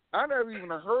 I never even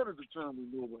heard of the term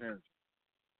renewable energy.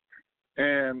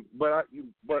 But I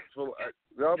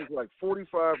was like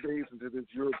 45 days into this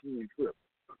European trip,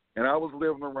 and I was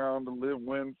living around the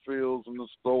wind fields and the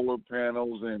solar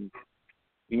panels, and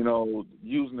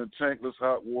using the tankless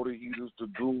hot water heaters to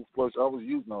dual flush. I was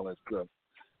using all that stuff,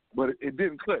 but it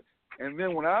didn't click. And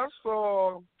then when I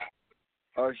saw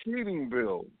a heating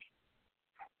bill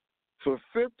for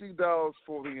 $50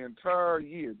 for the entire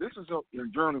year, this is up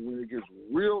in Germany when it gets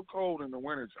real cold in the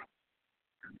wintertime.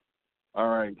 All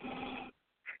right.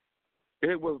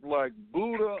 It was like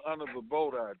Buddha under the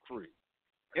Bodhi tree.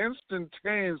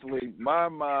 Instantaneously, my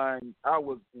mind, I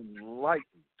was enlightened.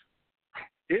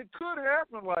 It could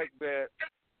happen like that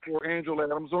for Angel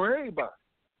Adams or anybody.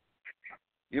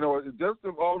 It just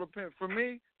all depends. For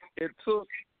me, it took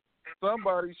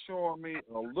somebody showing me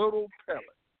a little pellet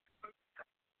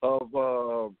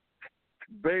of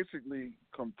basically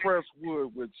compressed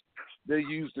wood, which they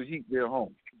use to heat their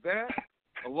home. That,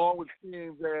 along with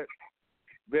seeing that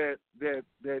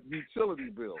utility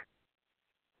bill,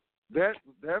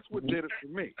 that's what did it for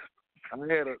me. I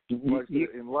had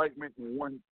enlightenment in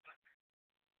one.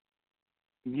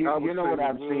 You know what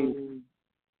I've seen.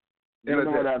 You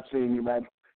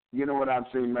know what I've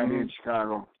seen right here in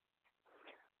Chicago.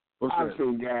 I've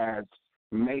seen guys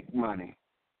make money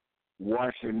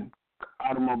washing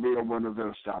automobile windows at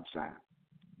a stop sign.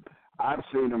 I've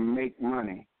seen them make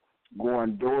money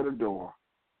going door to door,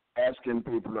 asking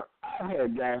people. I've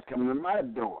had guys coming to my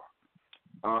door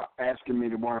asking me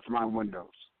to wash my windows.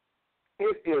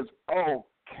 It is all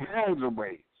kinds of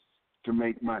ways to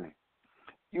make money.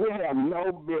 You have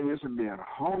no business of being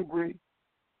hungry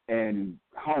and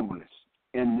homeless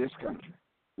in this country.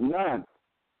 None.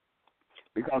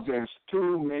 Because there's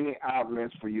too many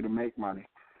outlets for you to make money.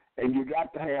 And you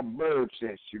got to have bird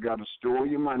sense. You got to store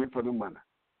your money for the winter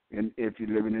if you're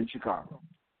living in Chicago.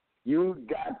 You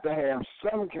got to have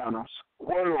some kind of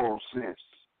squirrel sense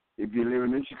if you're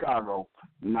living in Chicago,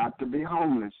 not to be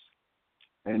homeless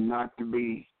and not to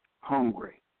be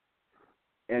hungry.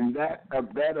 And that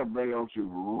avails you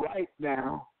right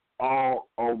now all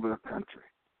over the country.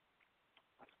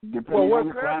 Depending on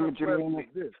the climate you're in.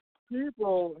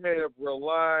 People have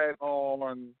relied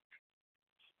on,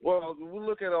 well, we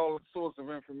look at all sorts of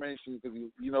information because,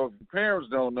 if your parents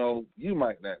don't know, you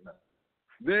might not know.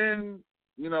 Then,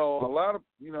 a lot of,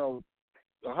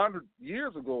 100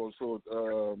 years ago or so,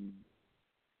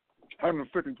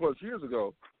 150 plus years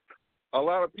ago, a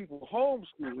lot of people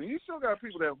homeschooling. You still got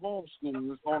people that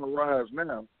homeschooling is on the rise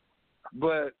now,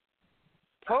 but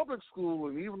public school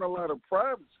and even a lot of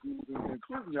private schools,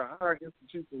 including your higher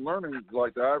institutional learning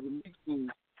like the Ivy League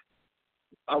schools,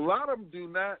 a lot of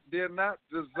them they're not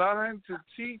designed to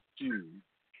teach you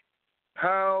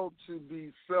how to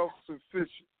be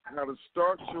self-sufficient, how to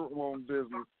start your own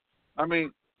business. I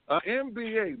mean, an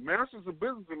MBA, Masters of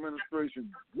Business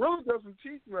Administration, really doesn't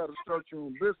teach you how to start your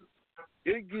own business.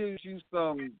 It gives you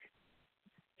some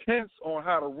hints on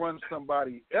how to run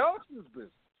somebody else's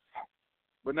business,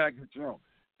 but not get your own.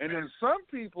 And then some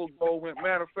people go with,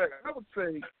 matter of fact, I would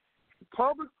say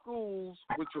public schools,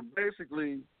 which are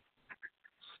basically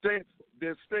state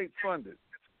funded,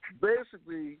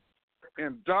 basically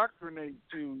indoctrinate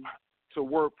you to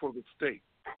work for the state.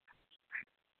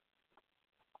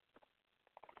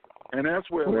 And that's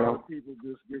where a lot of people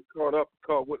just get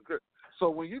caught with. So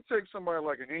when you take somebody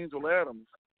like an Angel Adams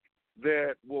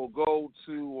that will go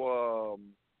to,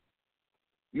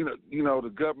 the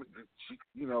government,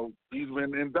 he's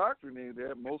been indoctrinated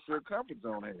that most of their comfort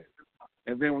zone has.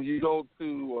 And then when you go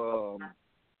to,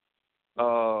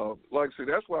 like I said,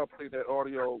 that's why I played that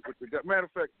audio with the guy. Matter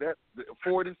of fact, that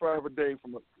 45 a day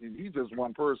he's just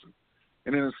one person.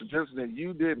 And then it's suggesting that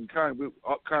you didn't kind of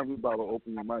about to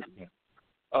open your mic again.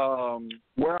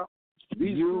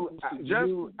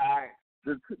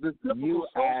 The typical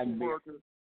social worker,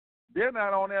 they're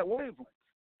not on that wavelength.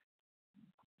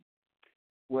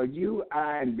 Well, you,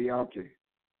 I, and Bianchi,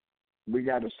 we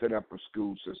got to set up a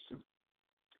school system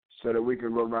so that we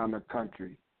can go around the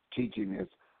country teaching this.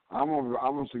 I'm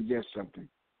gonna suggest something.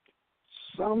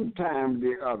 Sometime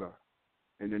or other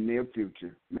in the near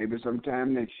future, maybe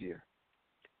sometime next year,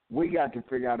 we got to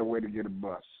figure out a way to get a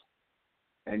bus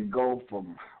and go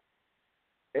from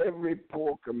every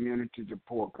poor community to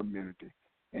poor community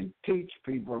and teach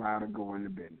people how to go into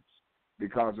business,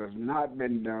 because it's not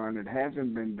been done. It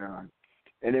hasn't been done.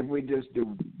 And if we just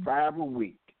do 5 a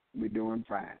week, we're doing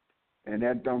fine. And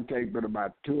that don't take but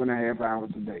about 2.5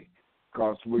 hours a day,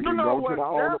 because we can go to the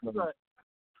older.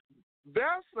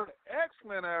 That's an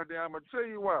excellent idea. I'm going to tell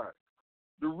you why.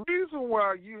 The reason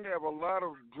why you have a lot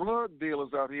of drug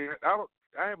dealers out here, I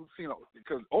haven't seen it,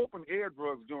 because open air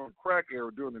drugs during crack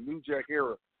era, during the New Jack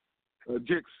era,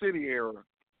 Jack City era,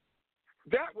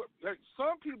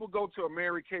 some people go to a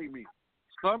Mary Kay meeting.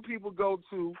 Some people go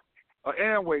to an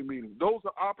Amway meeting. Those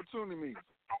are opportunity meetings.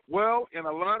 Well, in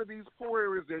a lot of these poor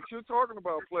areas that you're talking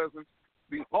about, Pleasant,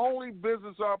 the only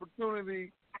business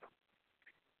opportunity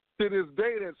to this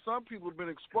day that some people have been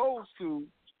exposed to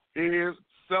is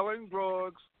selling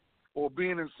drugs or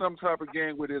being in some type of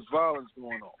gang where there's violence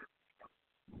going on.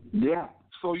 Yeah.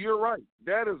 So you're right.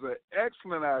 That is an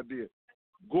excellent idea.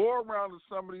 Go around to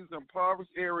some of these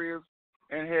impoverished areas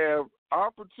and have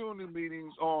opportunity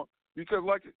meetings on, because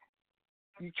like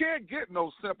you can't get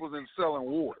no simpler than selling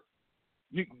water.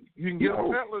 You can get a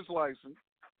peddler's license.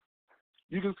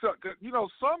 You can sell,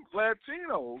 some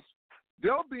Latinos,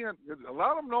 they'll be in, a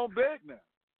lot of them don't beg now.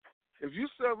 If you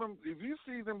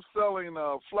see them selling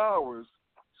flowers,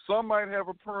 some might have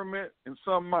a permit and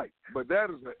some might. But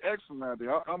that is an excellent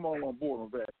idea. I'm all on board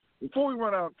on that. Before we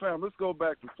run out of time, let's go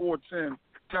back to 410.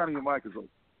 County, your mic is open.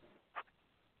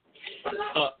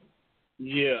 I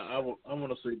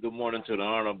want to say good morning to the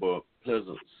Honorable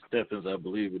Pleasant Stephens, I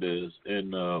believe it is.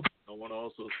 And I want to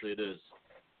also say this.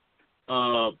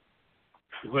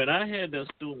 When I had that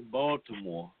store in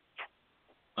Baltimore,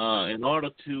 in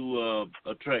order to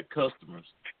attract customers,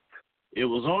 it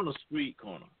was on a street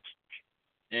corner.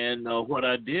 And what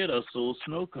I did, I sold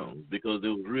snow cones because it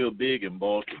was real big in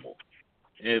Baltimore.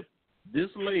 If this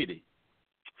lady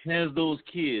has those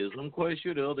kids, I'm quite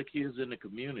sure the other kids in the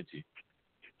community,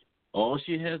 all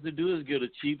she has to do is get a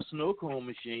cheap snow cone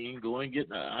machine, go and get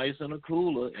the ice in a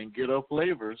cooler and get her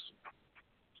flavors.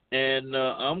 And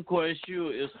I'm quite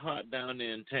sure it's hot down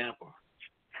there in Tampa.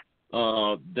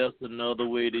 That's another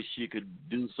way that she could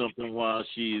do something while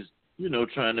she's,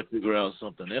 trying to figure out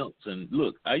something else. And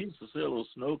look, I used to sell those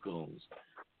snow cones.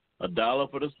 $1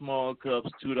 for the small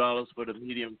cups, $2 for the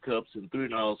medium cups, and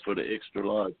 $3 for the extra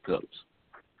large cups.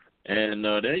 And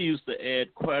that used to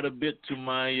add quite a bit to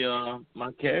my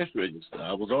my cash register.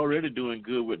 I was already doing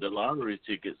good with the lottery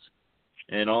tickets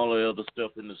and all the other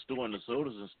stuff in the store and the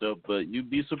sodas and stuff, but you'd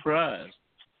be surprised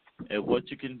at what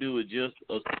you can do with just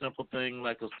a simple thing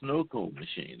like a snow cone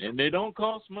machine. And they don't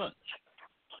cost much.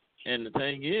 And the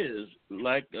thing is,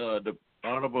 like the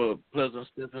Honorable Pleasant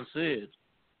Stephens said,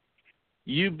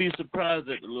 you'd be surprised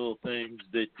at the little things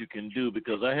that you can do,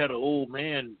 because I had an old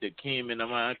man that came into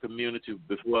my community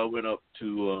before I went up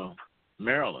to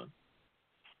Maryland.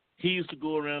 He used to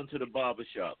go around to the barber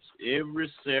shops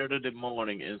every Saturday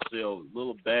morning and sell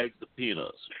little bags of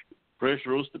peanuts, fresh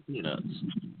roasted peanuts,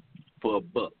 for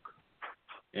 $1.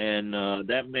 And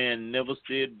that man never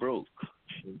stayed broke.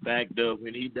 In fact,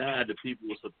 when he died, the people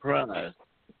were surprised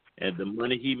at the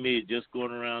money he made just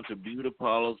going around to beauty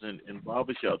parlors and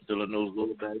barbershops selling those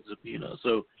little bags of peanuts.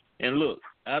 So, and look,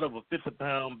 out of a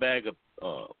 50-pound bag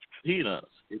of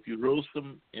peanuts, if you roast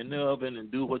them in the oven and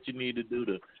do what you need to do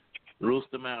to roast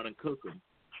them out and cook them,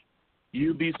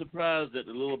 you'd be surprised at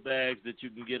the little bags that you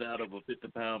can get out of a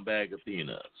 50-pound bag of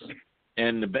peanuts.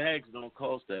 And the bags don't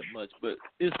cost that much, but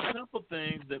it's simple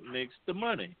things that makes the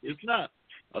money. It's not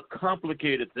a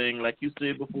complicated thing like you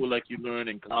said before, like you learned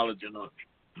in college and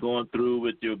going through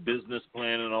with your business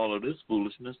plan and all of this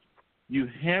foolishness. You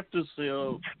have to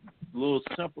sell little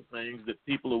simple things that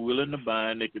people are willing to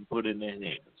buy and they can put in their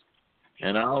hands.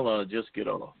 And I'll just get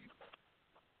off.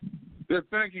 Yeah,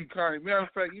 thank you, Connie. Matter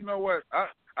of fact, you know what?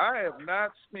 I have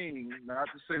not seen, not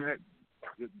to say that,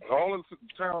 all of the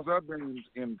towns I've been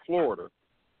in Florida,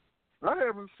 I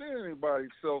haven't seen anybody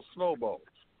sell snowballs.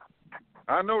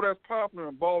 I know that's popular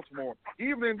in Baltimore.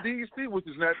 Even in D.C., which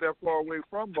is not that far away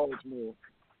from Baltimore,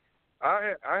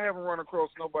 I haven't run across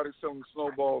nobody selling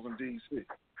snowballs in D.C.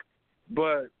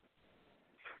 But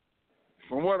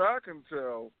from what I can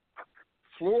tell,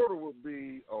 Florida would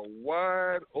be a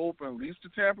wide open, at least the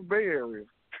Tampa Bay area,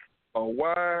 a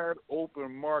wide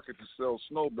open market to sell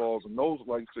snowballs. And those,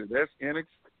 like I said,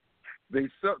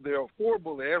 they're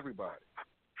affordable to everybody.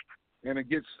 And it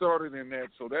gets started in that.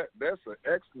 So that's an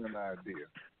excellent idea.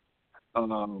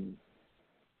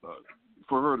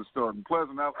 for her to start. And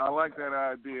Pleasant, I like that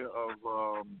idea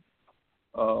of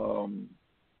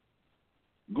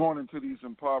going into these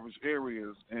impoverished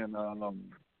areas and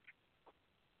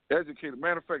educating.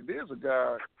 Matter of fact, there's a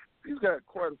guy, he's got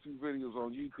quite a few videos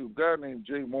on YouTube, a guy named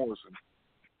Jay Morrison.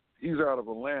 He's out of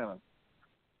Atlanta.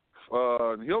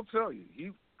 And he'll tell you,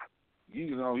 he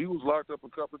was locked up a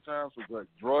couple of times for like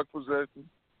drug possession,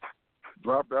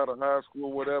 dropped out of high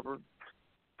school, whatever.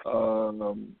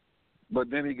 But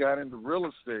then he got into real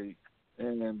estate,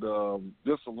 and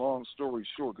just a long story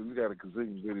short, because he got a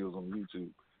gazillion videos on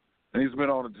YouTube, and he's been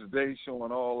on the Today Show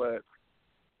and all that.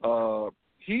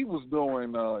 He was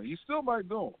doing, he still might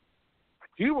do them.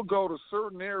 He would go to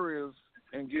certain areas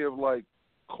and give like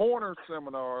corner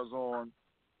seminars on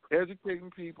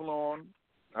educating people on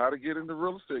how to get into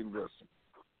real estate investing.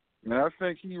 And I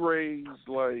think he raised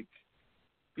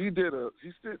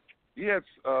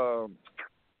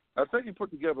I think he put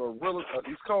together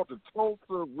he's called the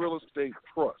Tulsa Real Estate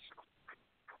Trust,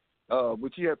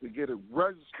 which he had to get it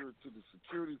registered to the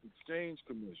Securities Exchange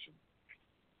Commission.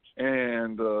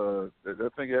 And I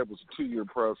think that was a 2-year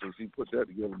process. He put that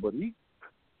together. But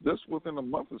just within a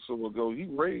month or so ago, he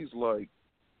raised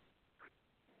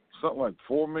something like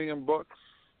 $4 million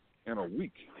in a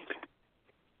week.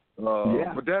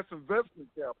 But that's investment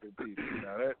capital, people.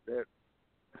 Now that.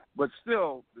 But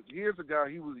still, here's a guy.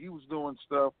 He was doing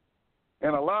stuff,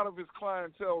 and a lot of his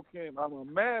clientele I'm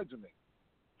imagining,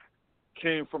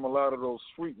 came from a lot of those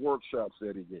street workshops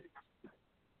that he gave,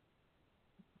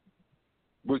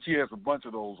 which he has a bunch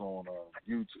of those on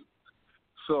YouTube.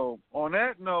 So on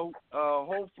that note,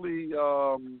 hopefully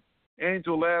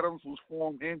Angel Adams was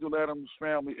formed Angel Adams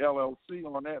Family LLC.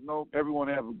 On that note, everyone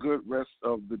have a good rest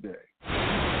of the day.